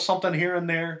do a little something here and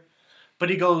there. But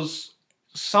he goes,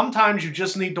 sometimes you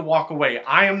just need to walk away.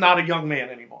 I am not a young man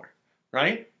anymore,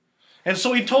 right? And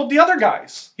so he told the other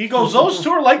guys. He goes, those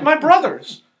two are like my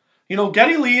brothers. You know,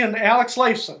 Geddy Lee and Alex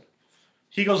Lifeson.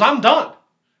 He goes, I'm done.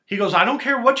 He goes, I don't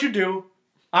care what you do.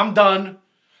 I'm done.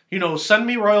 You know, send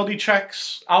me royalty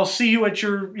checks. I'll see you at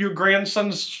your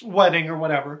grandson's wedding or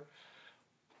whatever.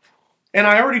 And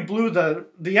I already blew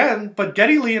the end, but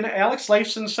Geddy Lee and Alex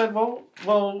Lifeson said,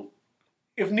 well,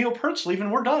 if Neil Peart's leaving,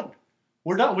 we're done.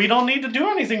 We're done. We don't need to do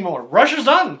anything more. Rush is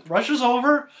done. Rush is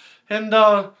over. And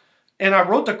I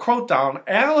wrote the quote down.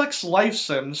 Alex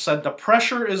Lifeson said the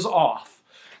pressure is off.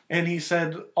 And he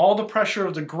said all the pressure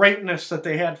of the greatness that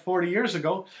they had 40 years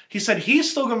ago, he said he's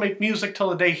still going to make music till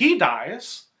the day he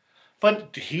dies,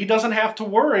 but he doesn't have to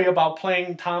worry about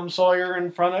playing Tom Sawyer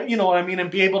in front of, you know what I mean,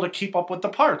 and be able to keep up with the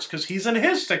parts because he's in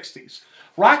his 60s.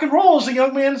 Rock and roll is a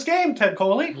young man's game, Ted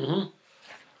Coley.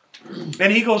 Mm-hmm.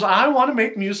 And he goes, I want to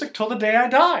make music till the day I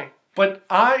die, but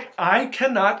I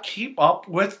cannot keep up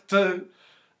with the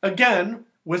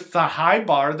high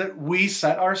bar that we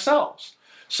set ourselves.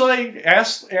 So they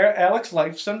asked Alex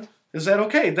Lifeson, is that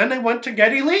okay? Then they went to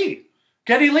Geddy Lee.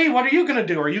 Geddy Lee, what are you going to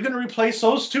do? Are you going to replace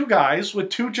those two guys with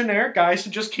two generic guys to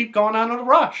just keep going on with the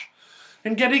Rush?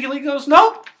 And Geddy Lee goes,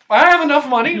 nope, I have enough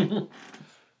money.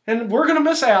 And we're going to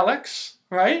miss Alex,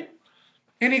 right?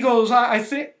 And he goes,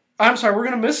 we're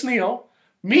going to miss Neil.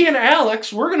 Me and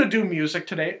Alex, we're going to do music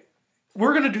today.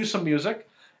 We're going to do some music.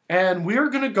 And we're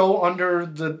going to go under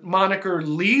the moniker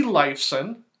Lee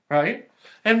Lifeson, right?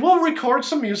 And we'll record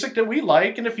some music that we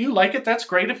like, and if you like it, that's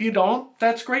great. If you don't,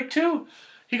 that's great too.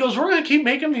 He goes, we're going to keep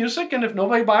making music, and if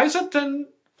nobody buys it, then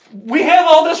we have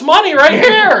all this money right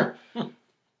here.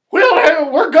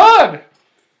 We're good.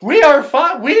 We are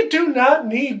fine. We do not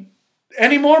need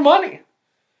any more money.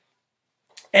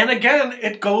 And again,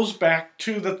 it goes back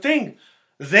to the thing.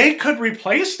 They could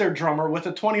replace their drummer with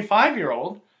a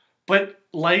 25-year-old, but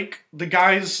like the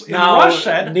guys in Rush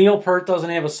said, Neil Peart doesn't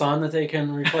have a son that they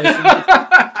can replace him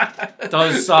with.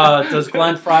 Does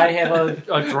Glenn Frey have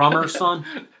a drummer son?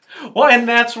 Well, and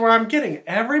that's where I'm getting.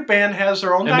 Every band has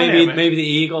their own dynamic. Maybe the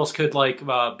Eagles could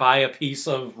buy a piece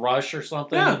of Rush or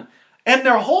something. Yeah. And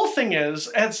their whole thing is,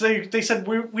 as they said,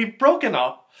 we've broken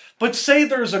up, but say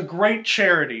there's a great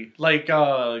charity like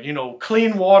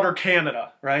Clean Water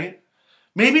Canada, right?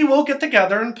 Maybe we'll get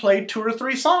together and play 2 or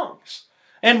 3 songs.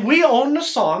 And we own the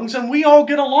songs, and we all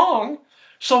get along.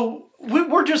 So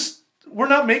we're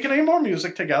not making any more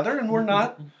music together, and we're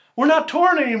not We're not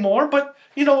touring anymore, but,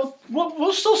 you know,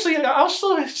 we'll still see it. I'll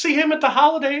still see him at the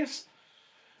holidays.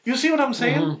 You see what I'm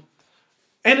saying? Mm-hmm.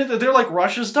 And they're like,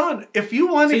 Rush is done. If you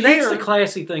want to hear... that's the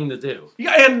classy thing to do.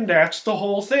 Yeah, and that's the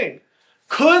whole thing.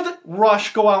 Could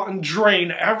Rush go out and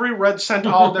drain every red cent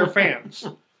out of their fans?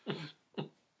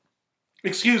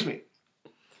 Excuse me.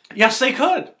 Yes, they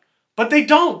could. But they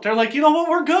don't. They're like, you know what?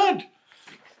 We're good.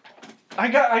 I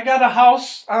got a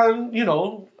house on, you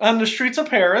know, on the streets of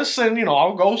Paris, and, you know,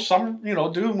 I'll go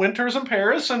do winters in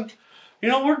Paris, and, you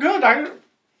know, we're good.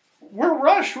 We're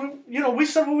Rush. We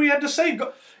said what we had to say.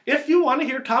 If you want to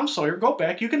hear Tom Sawyer, go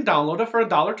back. You can download it for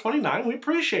 $1.29. We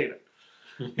appreciate it.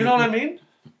 You know what I mean?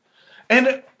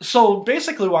 And so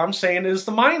basically what I'm saying is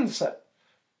the mindset.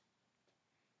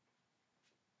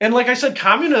 And like I said,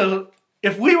 communism,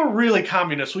 if we were really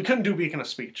communists, we couldn't do Beacon of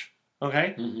Speech.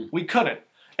 Okay? Mm-hmm. We couldn't.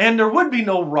 And there would be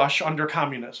no Rush under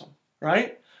communism,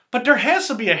 right? But there has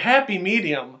to be a happy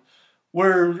medium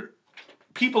where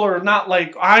people are not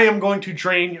like, I am going to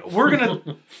drain you. We're going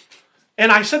to...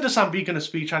 And I said this on Beacon of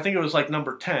Speech. I think it was like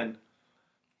number 10.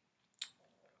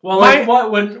 Well,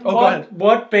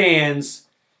 what bands...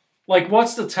 Like,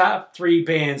 what's the top 3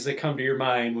 bands that come to your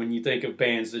mind when you think of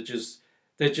bands that just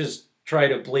try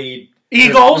to bleed?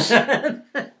 Eagles.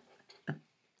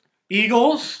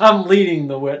 Eagles. I'm leading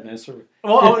the witness.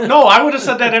 Well, no, I would have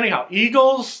said that anyhow.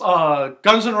 Eagles,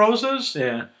 Guns N' Roses.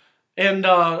 Yeah. And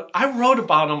I wrote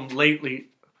about them lately.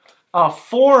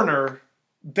 Foreigner,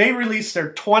 they released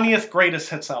their 20th greatest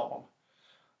hits album.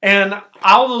 And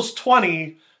out of those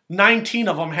 20... 19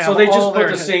 of them have. So they just put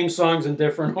the same songs in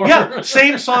different orders. Yeah,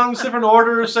 same songs, different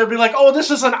orders. They'd be like, "Oh,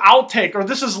 this is an outtake," or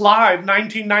 "This is live,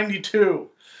 1992."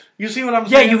 You see what I'm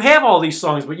saying? Yeah, you have all these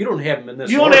songs, but you don't have them in this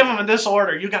order. You don't have them in this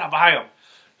order. You gotta buy them.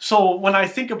 So when I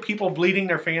think of people bleeding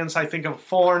their fans, I think of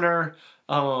Foreigner.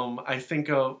 I think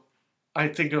of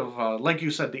like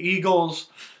you said, the Eagles.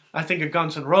 I think of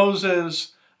Guns N'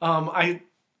 Roses. I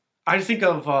think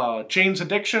of Jane's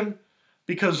Addiction.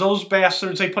 Because those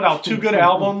bastards, they put out 2 good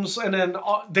albums, and then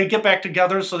they get back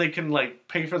together so they can, like,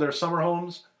 pay for their summer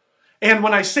homes. And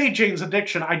when I say Jane's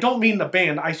Addiction, I don't mean the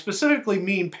band. I specifically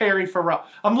mean Perry Farrell.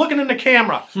 I'm looking in the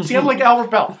camera. See, I'm like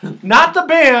Albert Bell. Not the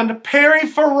band. Perry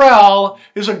Farrell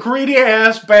is a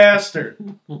greedy-ass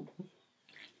bastard.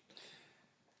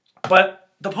 But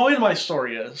the point of my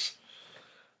story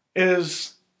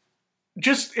is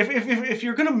just, if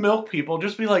you're going to milk people,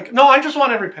 just be like, no, I just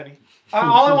want every penny.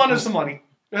 All I want is the money.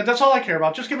 That's all I care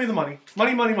about. Just give me the money.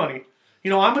 Money, money, money. You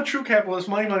know, I'm a true capitalist.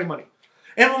 Money, money, money.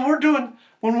 And when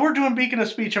we're doing Beacon of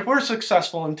Speech, if we're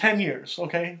successful in 10 years,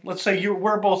 okay, let's say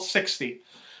we're both 60,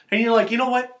 and you're like, you know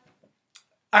what?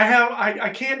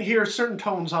 I can't hear certain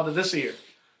tones out of this ear,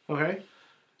 okay?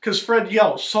 Because Fred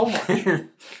yells so much.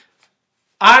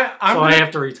 I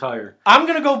have to retire. I'm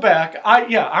gonna go back.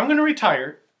 I'm gonna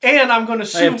retire. And I'm going to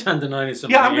sue. I have tendonitis in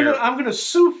my ear. I'm going to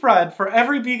sue Fred for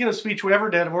every Beacon of Speech we ever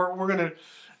did. And we're going to,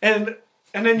 and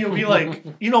then you'll be like,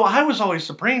 you know, I was always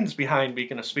the brains behind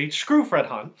Beacon of Speech. Screw Fred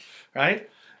Hunt, right?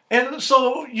 And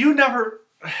so you never.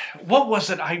 What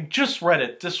was it? I just read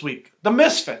it this week. The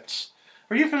Misfits.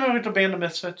 Are you familiar with the band The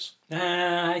Misfits?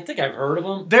 I think I've heard of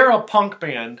them. They're a punk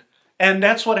band, and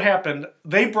that's what happened.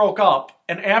 They broke up,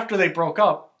 and after they broke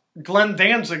up, Glenn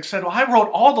Danzig said, well, I wrote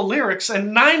all the lyrics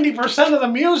and 90% of the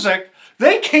music,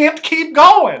 they can't keep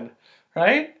going,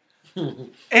 right?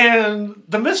 And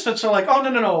the Misfits are like, oh,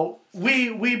 no.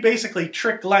 We basically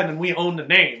tricked Glenn and we own the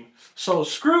name. So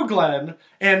screw Glenn,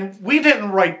 and we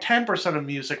didn't write 10% of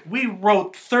music. We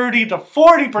wrote 30 to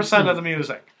 40% of the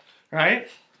music, right?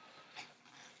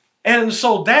 And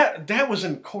so that was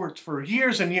in courts for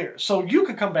years and years. So you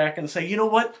could come back and say, you know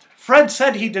what? Fred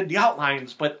said he did the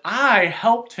outlines, but I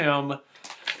helped him,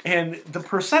 and the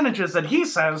percentages that he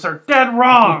says are dead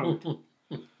wrong.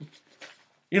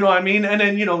 You know what I mean? And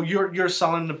then, you know, you're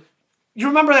selling the... You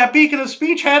remember that Beacon of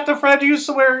Speech hat that Fred used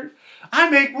to wear? I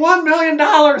make $1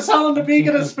 million selling the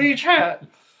Beacon of Speech hat.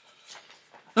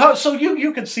 So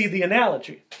you could see the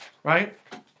analogy, right?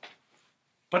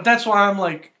 But that's why I'm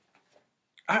like,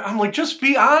 just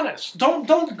be honest.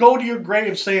 Don't go to your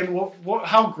grave saying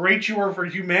how great you were for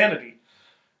humanity.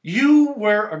 You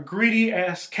were a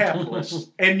greedy-ass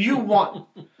capitalist, and you won.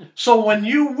 So when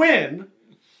you win,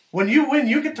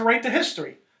 you get to write the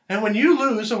history. And when you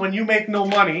lose, and when you make no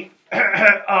money,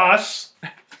 us,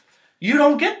 you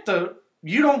don't get to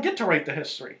write the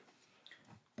history.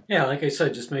 Yeah, like I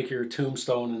said, just make your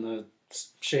tombstone in the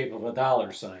shape of a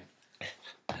dollar sign.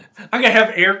 I'm going to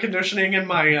have air conditioning in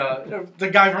my... the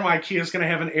guy from IKEA is going to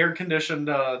have an air-conditioned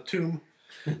tomb.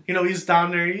 You know, he's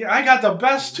down there. I got the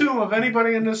best tomb of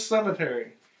anybody in this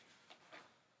cemetery.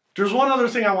 There's one other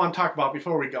thing I want to talk about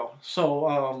before we go.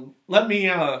 So let me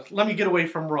get away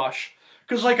from Rush,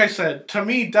 because like I said, to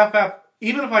me,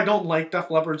 even if I don't like Def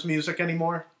Leppard's music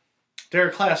anymore, they're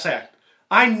a class act.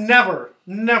 I never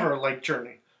liked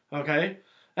Journey. Okay,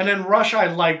 and then Rush I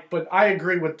liked, but I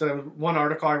agree with the one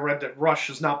article I read that Rush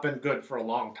has not been good for a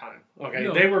long time. Okay,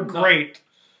 they were great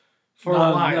for a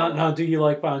while. Now, do you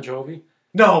like Bon Jovi?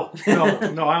 No, I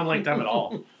don't like them at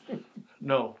all.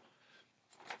 No.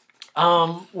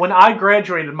 When I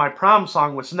graduated, my prom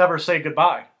song was "Never Say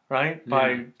Goodbye," right?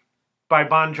 By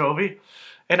Bon Jovi.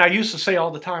 And I used to say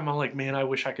all the time, I'm like, man, I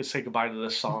wish I could say goodbye to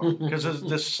this song, because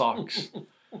this sucks.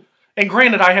 And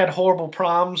granted, I had horrible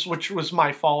proms, which was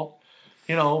my fault,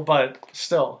 but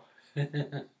still. We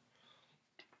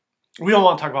don't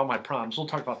want to talk about my proms. We'll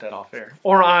talk about that off air.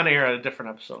 Or on air at a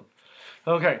different episode.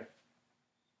 Okay.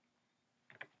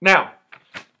 Now,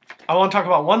 I want to talk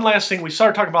about one last thing. We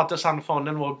started talking about this on the phone,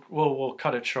 then we'll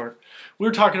cut it short. We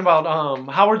were talking about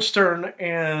Howard Stern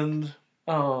and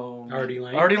Artie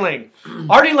Lang. Artie Lang.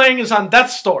 Artie Lang is on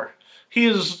death's door. He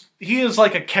is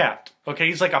like a cat. Okay,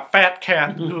 he's like a fat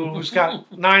cat who's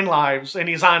got 9 lives, and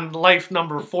he's on life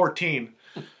number 14.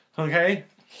 Okay.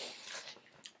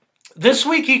 This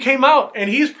week he came out and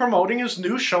he's promoting his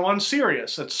new show on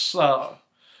Sirius. It's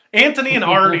Anthony and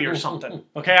Artie or something.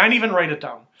 Okay, I didn't even write it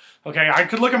down. Okay, I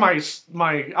could look at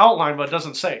my outline, but it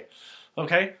doesn't say.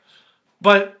 Okay,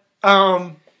 but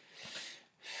Anthony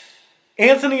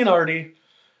and Artie,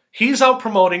 he's out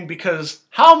promoting because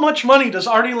how much money does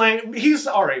Artie Lang? He's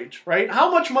our age, right? How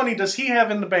much money does he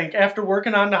have in the bank after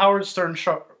working on the Howard Stern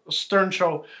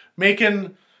show,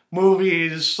 making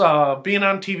movies, being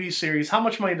on TV series? How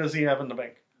much money does he have in the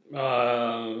bank?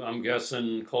 I'm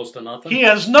guessing close to nothing. He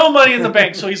has no money in the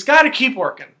bank, so he's got to keep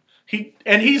working.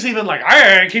 He's even like, I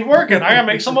gotta keep working. I gotta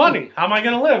make some money. How am I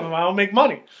gonna live if I don't make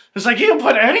money? It's like, you don't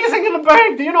put anything in the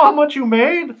bank. Do you know how much you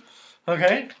made?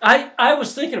 Okay. I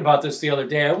was thinking about this the other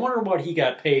day. I wonder what he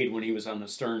got paid when he was on the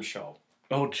Stern show.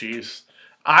 Oh, jeez.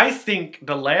 I think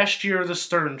the last year of the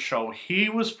Stern show, he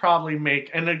was probably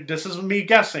and this is me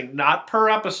guessing, not per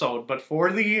episode, but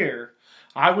for the year,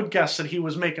 I would guess that he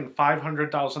was making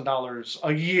 $500,000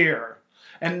 a year.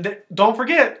 And don't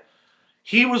forget,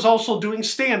 he was also doing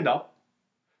stand-up,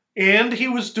 and he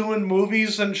was doing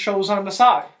movies and shows on the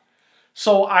side.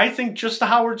 So I think just the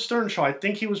Howard Stern show, I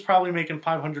think he was probably making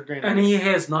 $500,000. And he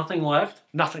has nothing left?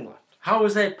 Nothing left. How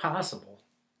is that possible?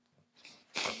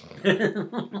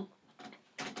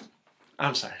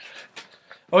 I'm sorry.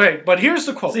 Okay, but here's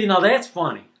the quote. See, now that's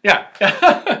funny. Yeah.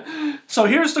 So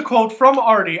here's the quote from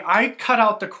Artie. I cut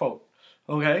out the quote,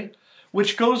 okay?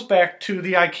 Which goes back to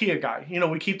the IKEA guy.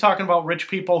 We keep talking about rich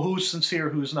people, who's sincere,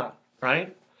 who's not,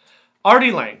 right?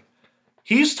 Artie Lang,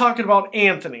 he's talking about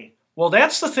Anthony. Well,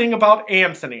 that's the thing about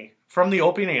Anthony from the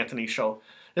Opie and Anthony show,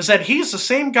 is that he's the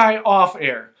same guy off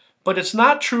air, but it's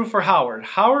not true for Howard.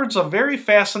 Howard's a very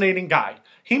fascinating guy.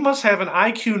 He must have an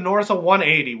IQ north of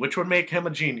 180, which would make him a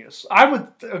genius. I would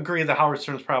agree that Howard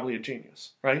Stern's probably a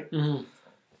genius, right? Mm-hmm.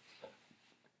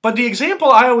 But the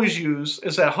example I always use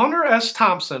is that Hunter S.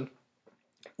 Thompson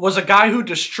was a guy who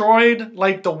destroyed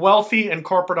like the wealthy in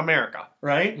corporate America,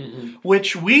 right? Mm-hmm.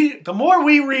 Which the more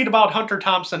we read about Hunter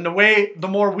Thompson, the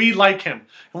more we like him.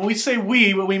 And when we say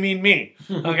we mean me.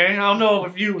 Okay? I don't know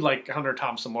if you like Hunter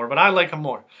Thompson more, but I like him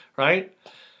more, right?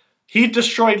 He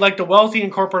destroyed like the wealthy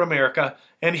in corporate America,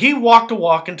 and he walked a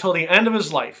walk until the end of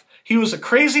his life. He was a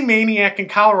crazy maniac in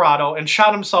Colorado and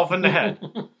shot himself in the head.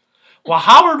 Well,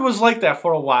 Howard was like that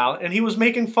for a while, and he was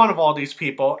making fun of all these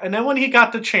people. And then when he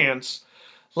got the chance,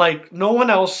 like no one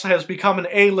else has become an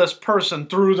A-list person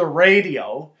through the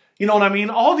radio. You know what I mean?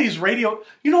 All these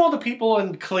all the people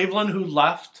in Cleveland who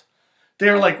left,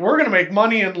 they're like, we're gonna make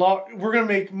money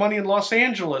in Los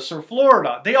Angeles or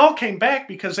Florida. They all came back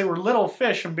because they were little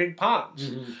fish in big ponds.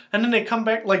 Mm-hmm. And then they come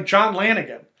back like John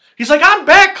Lanigan. He's like, I'm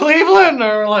back, Cleveland.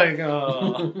 Or like,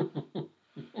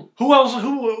 who else?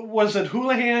 Who was it?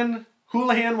 Houlihan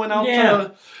went out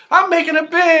to, I'm making it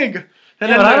big. And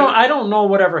but I don't know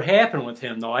whatever happened with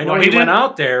him, though. I know he went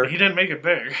out there. He didn't make it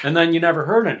big. And then you never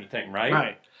heard anything, right?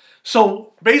 Right.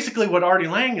 So basically what Artie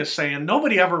Lang is saying,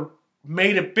 nobody ever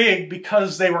made it big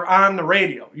because they were on the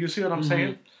radio. You see what I'm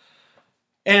saying?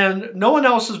 And no one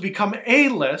else has become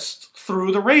A-list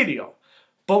through the radio.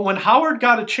 But when Howard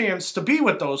got a chance to be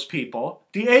with those people,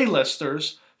 the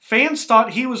A-listers, fans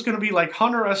thought he was going to be like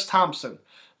Hunter S. Thompson.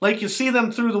 Like you see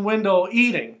them through the window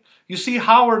eating. You see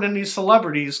Howard and these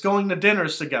celebrities going to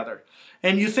dinners together.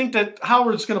 And you think that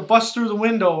Howard's going to bust through the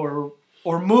window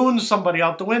or moon somebody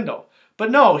out the window.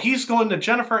 But no, he's going to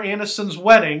Jennifer Aniston's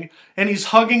wedding and he's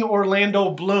hugging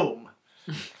Orlando Bloom.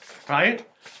 Right?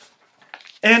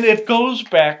 And it goes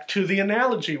back to the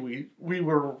analogy we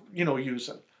were,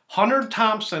 using. Hunter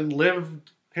Thompson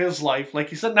lived his life, like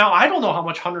he said. Now, I don't know how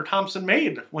much Hunter Thompson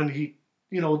made when he,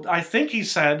 I think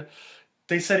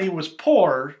they said he was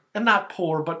poor, and not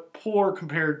poor, but poor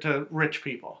compared to rich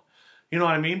people. You know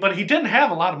what I mean? But he didn't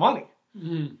have a lot of money.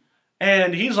 Mm.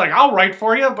 And he's like, I'll write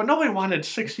for you. But nobody wanted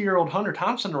 60-year-old Hunter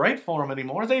Thompson to write for him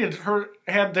anymore. They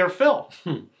had their fill.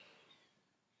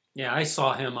 Yeah, I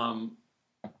saw him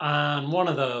on one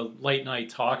of the late-night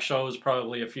talk shows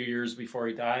probably a few years before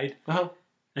he died. Uh-huh.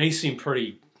 And he seemed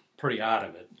pretty out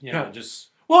of it. Just...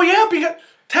 Well, yeah, because...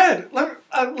 Ted,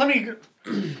 let me...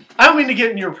 I don't mean to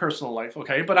get in your personal life,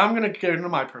 okay? But I'm going to get into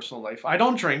my personal life. I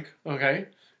don't drink, okay?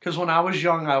 Because when I was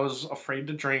young, I was afraid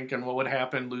to drink and what would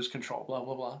happen, lose control, blah,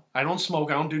 blah, blah. I don't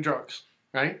smoke, I don't do drugs,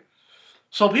 right?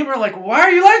 So people are like, why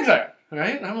are you like that,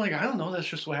 right? And I'm like, I don't know, that's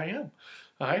just the way I am,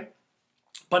 all right?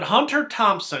 But Hunter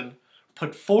Thompson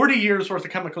put 40 years worth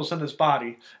of chemicals in his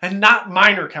body, and not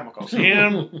minor chemicals. He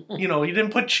didn't, he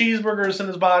didn't put cheeseburgers in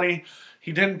his body.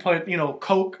 He didn't put,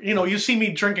 Coke. You see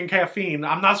me drinking caffeine.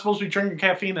 I'm not supposed to be drinking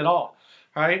caffeine at all,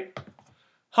 right?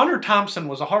 Hunter Thompson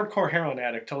was a hardcore heroin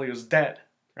addict till he was dead.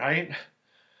 Right?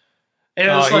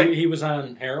 And he was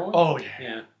on heroin? Oh,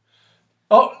 yeah.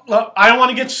 Oh, look, I don't want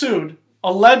to get sued.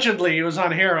 Allegedly, he was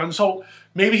on heroin. So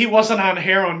maybe he wasn't on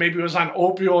heroin. Maybe he was on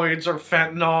opioids or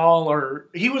fentanyl, or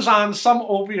he was on some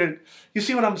opioid. You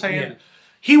see what I'm saying? Yeah.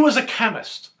 He was a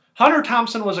chemist. Hunter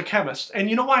Thompson was a chemist. And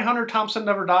you know why Hunter Thompson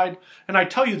never died? And I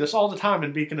tell you this all the time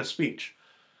in Beacon of Speech.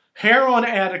 Heroin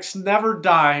addicts never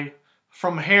die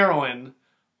from heroin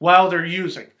while they're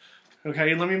using.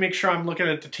 Okay, let me make sure I'm looking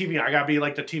at the TV. I gotta be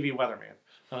like the TV weatherman.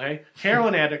 Okay,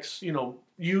 heroin addicts,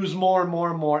 use more and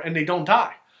more and more, and they don't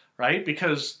die, right?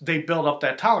 Because they build up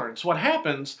that tolerance. What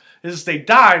happens is they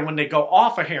die when they go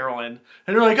off of heroin,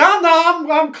 and they're like, "Oh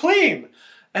no, I'm clean."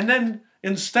 And then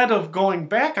instead of going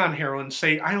back on heroin,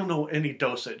 say, I don't know any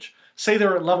dosage. Say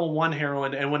they're at level 1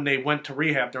 heroin, and when they went to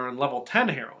rehab, they're on level 10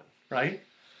 heroin, right?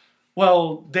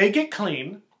 Well, they get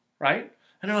clean, right?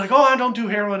 And they're like, oh, I don't do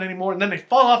heroin anymore. And then they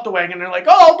fall off the wagon. And they're like,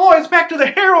 oh, boy, it's back to the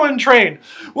heroin train.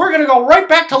 We're going to go right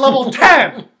back to level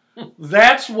 10.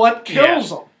 That's what kills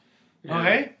them. Yeah.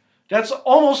 Okay? That's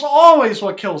almost always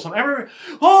what kills them.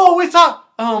 We thought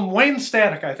Wayne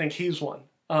Static, I think he's one,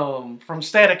 from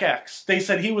Static X. They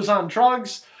said he was on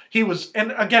drugs.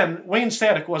 And again, Wayne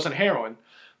Static wasn't heroin.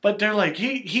 But they're like,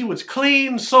 he was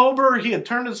clean, sober. He had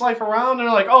turned his life around. And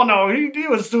they're like, oh, no, he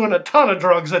was doing a ton of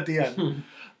drugs at the end.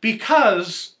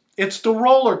 Because it's the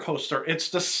roller coaster. It's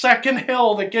the second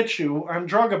hill that gets you on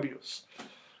drug abuse.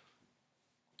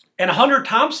 And Hunter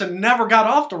Thompson never got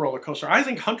off the roller coaster. I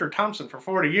think Hunter Thompson for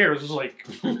 40 years is like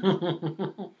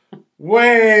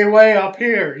way, way up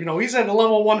here. He's at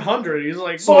level 100. He's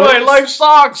like, boy, life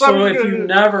sucks. So if you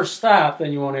never stop,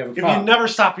 then you won't have a problem. If you never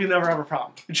stop, you never have a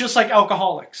problem. It's just like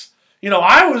alcoholics.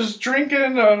 I was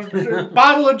drinking a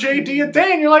bottle of JD a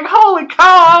day, and you're like, holy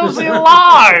cow, I was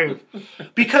alive!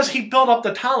 Because he built up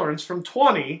the tolerance from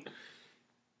 20,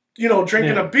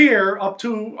 drinking a beer up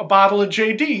to a bottle of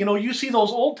JD. You see those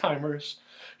old-timers.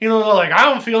 They're like, I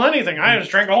don't feel anything. I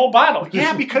just drank a whole bottle.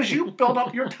 Yeah, because you built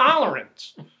up your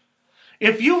tolerance.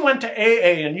 If you went to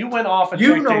AA and you went off and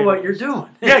you know what you're doing.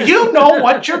 Yeah, you know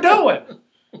what you're doing.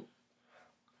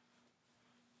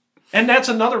 And that's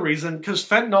another reason, because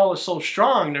fentanyl is so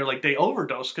strong, they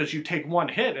overdose because you take one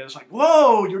hit, and it's like,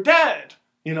 whoa, you're dead,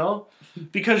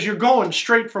 because you're going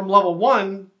straight from level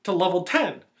 1 to level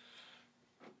 10.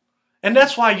 And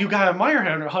that's why you got to admire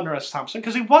Hunter S. Thompson,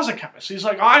 because he was a chemist. He's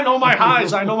like, I know my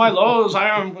highs, I know my lows,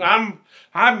 I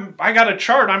got a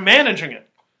chart, I'm managing it,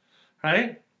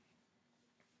 right?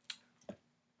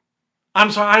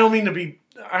 I'm sorry, I don't mean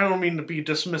to be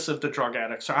dismissive to drug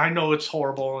addicts. I know it's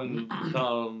horrible, and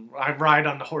I ride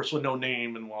on the horse with no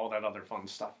name and all that other fun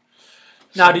stuff.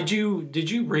 Now, did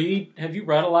you read? Have you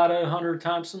read a lot of Hunter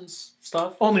Thompson's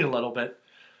stuff? Only a little bit.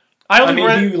 Do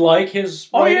you like his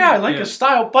writing? Oh yeah, I like his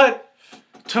style, but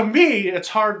to me, it's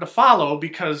hard to follow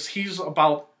because he's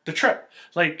about the trip.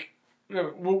 Like,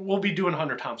 we'll be doing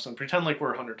Hunter Thompson. Pretend like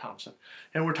we're Hunter Thompson,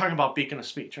 and we're talking about Beacon of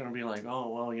Speech, and I'll be like, oh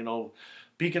well,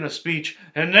 Beacon of Speech,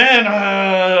 and then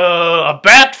a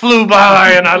bat flew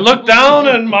by, and I looked down,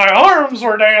 and my arms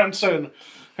were dancing,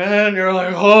 and you're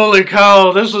like, holy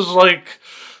cow, this is like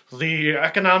the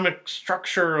economic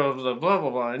structure of the blah blah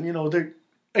blah, and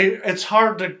it's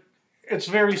hard to, it's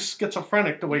very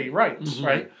schizophrenic the way he writes,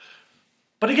 right?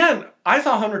 But again, I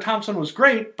thought Hunter Thompson was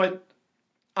great, but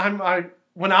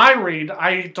when I read,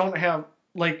 I don't have,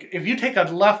 like, if you take a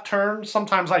left turn,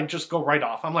 sometimes I just go right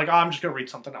off. I'm like, oh, I'm just gonna read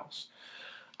something else.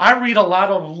 I read a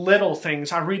lot of little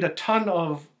things. I read a ton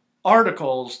of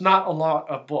articles, not a lot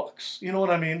of books. You know what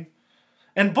I mean?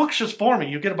 And books just bore me.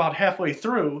 You get about halfway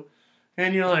through,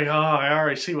 and you're like, oh, I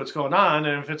already see what's going on.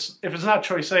 And if it's not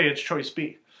choice A, it's choice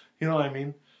B. You know what I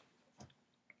mean?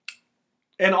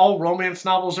 And all romance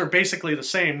novels are basically the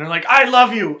same. They're like, I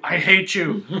love you. I hate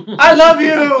you. I love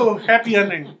you. Happy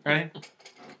ending, right?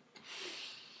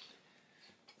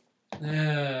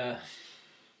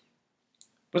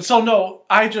 But so, no,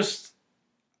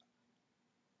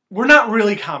 we're not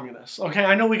really communists, okay?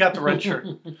 I know we got the red shirt,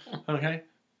 okay?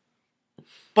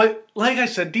 But like I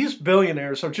said, these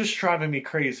billionaires are just driving me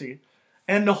crazy.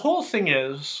 And the whole thing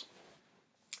is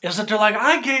that they're like,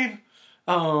 I gave,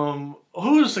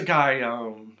 who's the guy,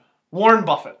 Warren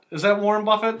Buffett. Is that Warren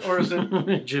Buffett or is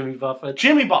it? Jimmy Buffett.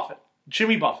 Jimmy Buffett.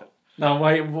 Jimmy Buffett. No,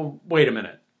 wait a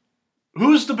minute.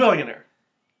 Who's the billionaire?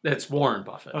 That's Warren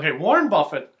Buffett. Okay, Warren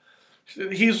Buffett.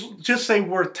 He's just say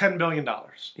worth $10 billion.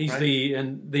 He's right?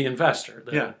 the investor.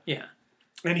 Yeah.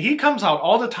 And he comes out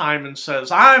all the time and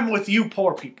says, I'm with you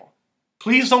poor people.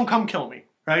 Please don't come kill me.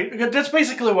 Right? That's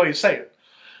basically what he's saying.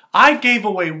 I gave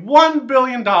away $1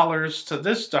 billion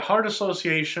to Heart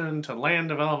Association, to land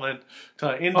development,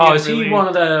 to Indian is he one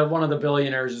of the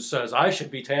billionaires who says I should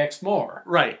be taxed more?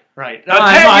 Right.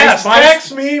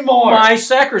 Tax me more. My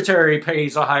secretary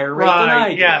pays a higher rate than I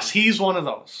do. Yes, he's one of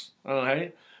those.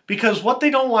 Okay, because what they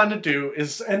don't want to do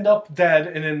is end up dead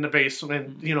and in the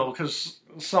basement, because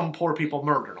some poor people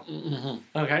murdered them.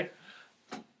 Mm-hmm. Okay.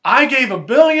 I gave $1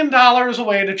 billion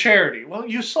away to charity. Well,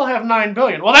 you still have $9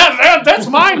 billion. Well, that's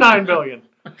my $9 billion.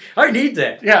 I need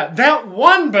that. Yeah, that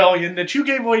 $1 billion that you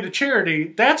gave away to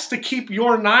charity, that's to keep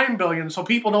your $9 billion so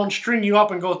people don't string you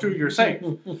up and go through your safe.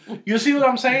 You see what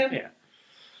I'm saying? Yeah.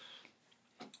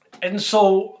 And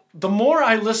so the more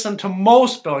I listen to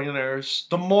most billionaires,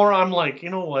 the more I'm like, you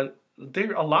know what?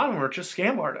 A lot of them are just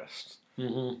scam artists.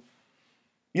 Mm-hmm.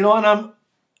 And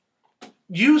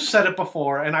you said it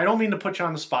before, and I don't mean to put you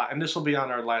on the spot, and this will be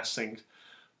on our last thing,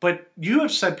 but you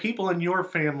have said people in your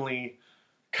family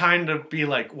kind of be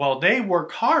like, well, they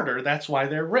work harder, that's why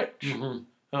they're rich. Mm-hmm.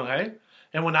 Okay?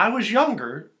 And when I was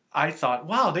younger, I thought,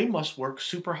 wow, they must work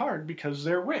super hard because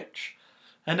they're rich.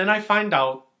 And then I find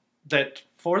out that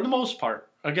for the most part,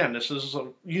 again, this is a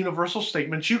universal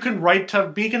statement, you can write to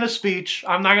Beacon of Speech,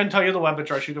 I'm not going to tell you the web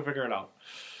address, you can figure it out.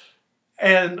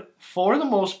 And for the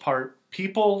most part,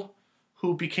 people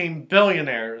who became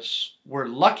billionaires were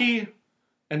lucky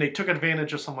and they took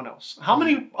advantage of someone else. How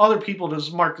many other people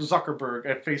does Mark Zuckerberg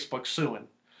at Facebook suing?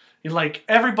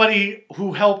 Everybody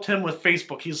who helped him with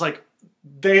Facebook, he's like,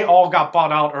 they all got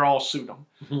bought out or all sued him.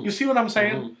 Mm-hmm. You see what I'm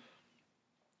saying? Mm-hmm.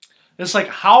 It's like,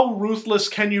 how ruthless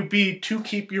can you be to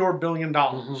keep your $1 billion?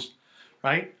 Mm-hmm.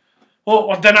 Right?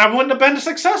 Well, then I wouldn't have been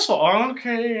successful.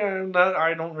 Okay,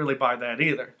 I don't really buy that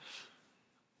either.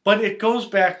 But it goes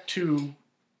back to,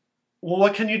 well,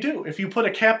 what can you do? If you put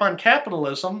a cap on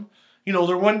capitalism,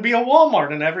 there wouldn't be a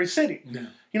Walmart in every city. Yeah.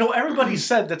 Everybody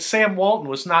said that Sam Walton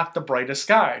was not the brightest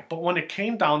guy. But when it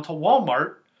came down to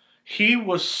Walmart, he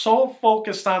was so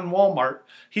focused on Walmart.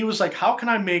 He was like, how can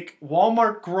I make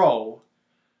Walmart grow?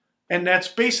 And that's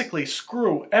basically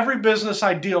screw every business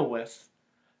I deal with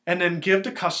and then give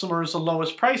the customers the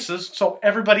lowest prices so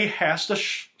everybody has to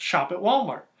shop at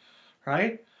Walmart.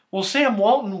 Right? Well, Sam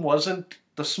Walton wasn't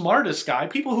the smartest guy.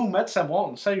 People who met Sam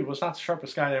Walton say he was not the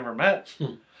sharpest guy they ever met.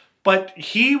 But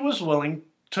he was willing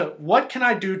to, what can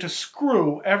I do to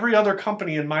screw every other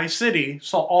company in my city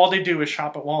so all they do is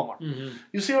shop at Walmart? Mm-hmm.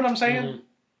 You see what I'm saying? Mm-hmm.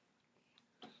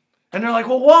 And they're like,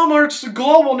 well, Walmart's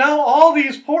global. Now all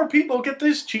these poor people get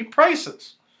these cheap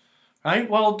prices. Right?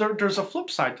 Well, there's a flip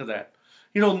side to that.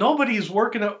 Nobody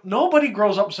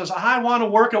grows up and says, I want to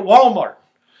work at Walmart.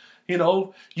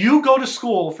 You go to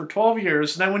school for 12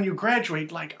 years, and then when you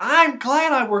graduate, I'm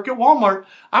glad I work at Walmart.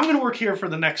 I'm going to work here for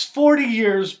the next 40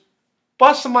 years,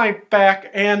 busting my back,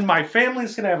 and my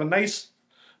family's going to have a nice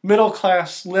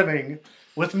middle-class living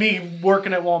with me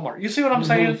working at Walmart. You see what I'm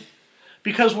saying?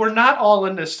 Because we're not all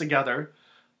in this together.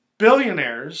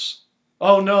 Billionaires,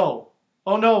 oh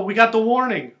no, we got the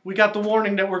warning. We got the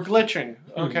warning that we're glitching.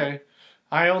 Okay.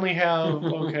 I only have,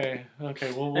 okay,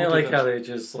 we'll I like how they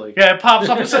just yeah, it pops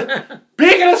up and says,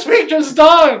 Beacon of Speech is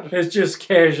done! It just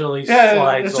casually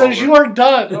slides it says, you are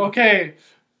done, okay.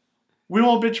 We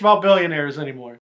won't bitch about billionaires anymore.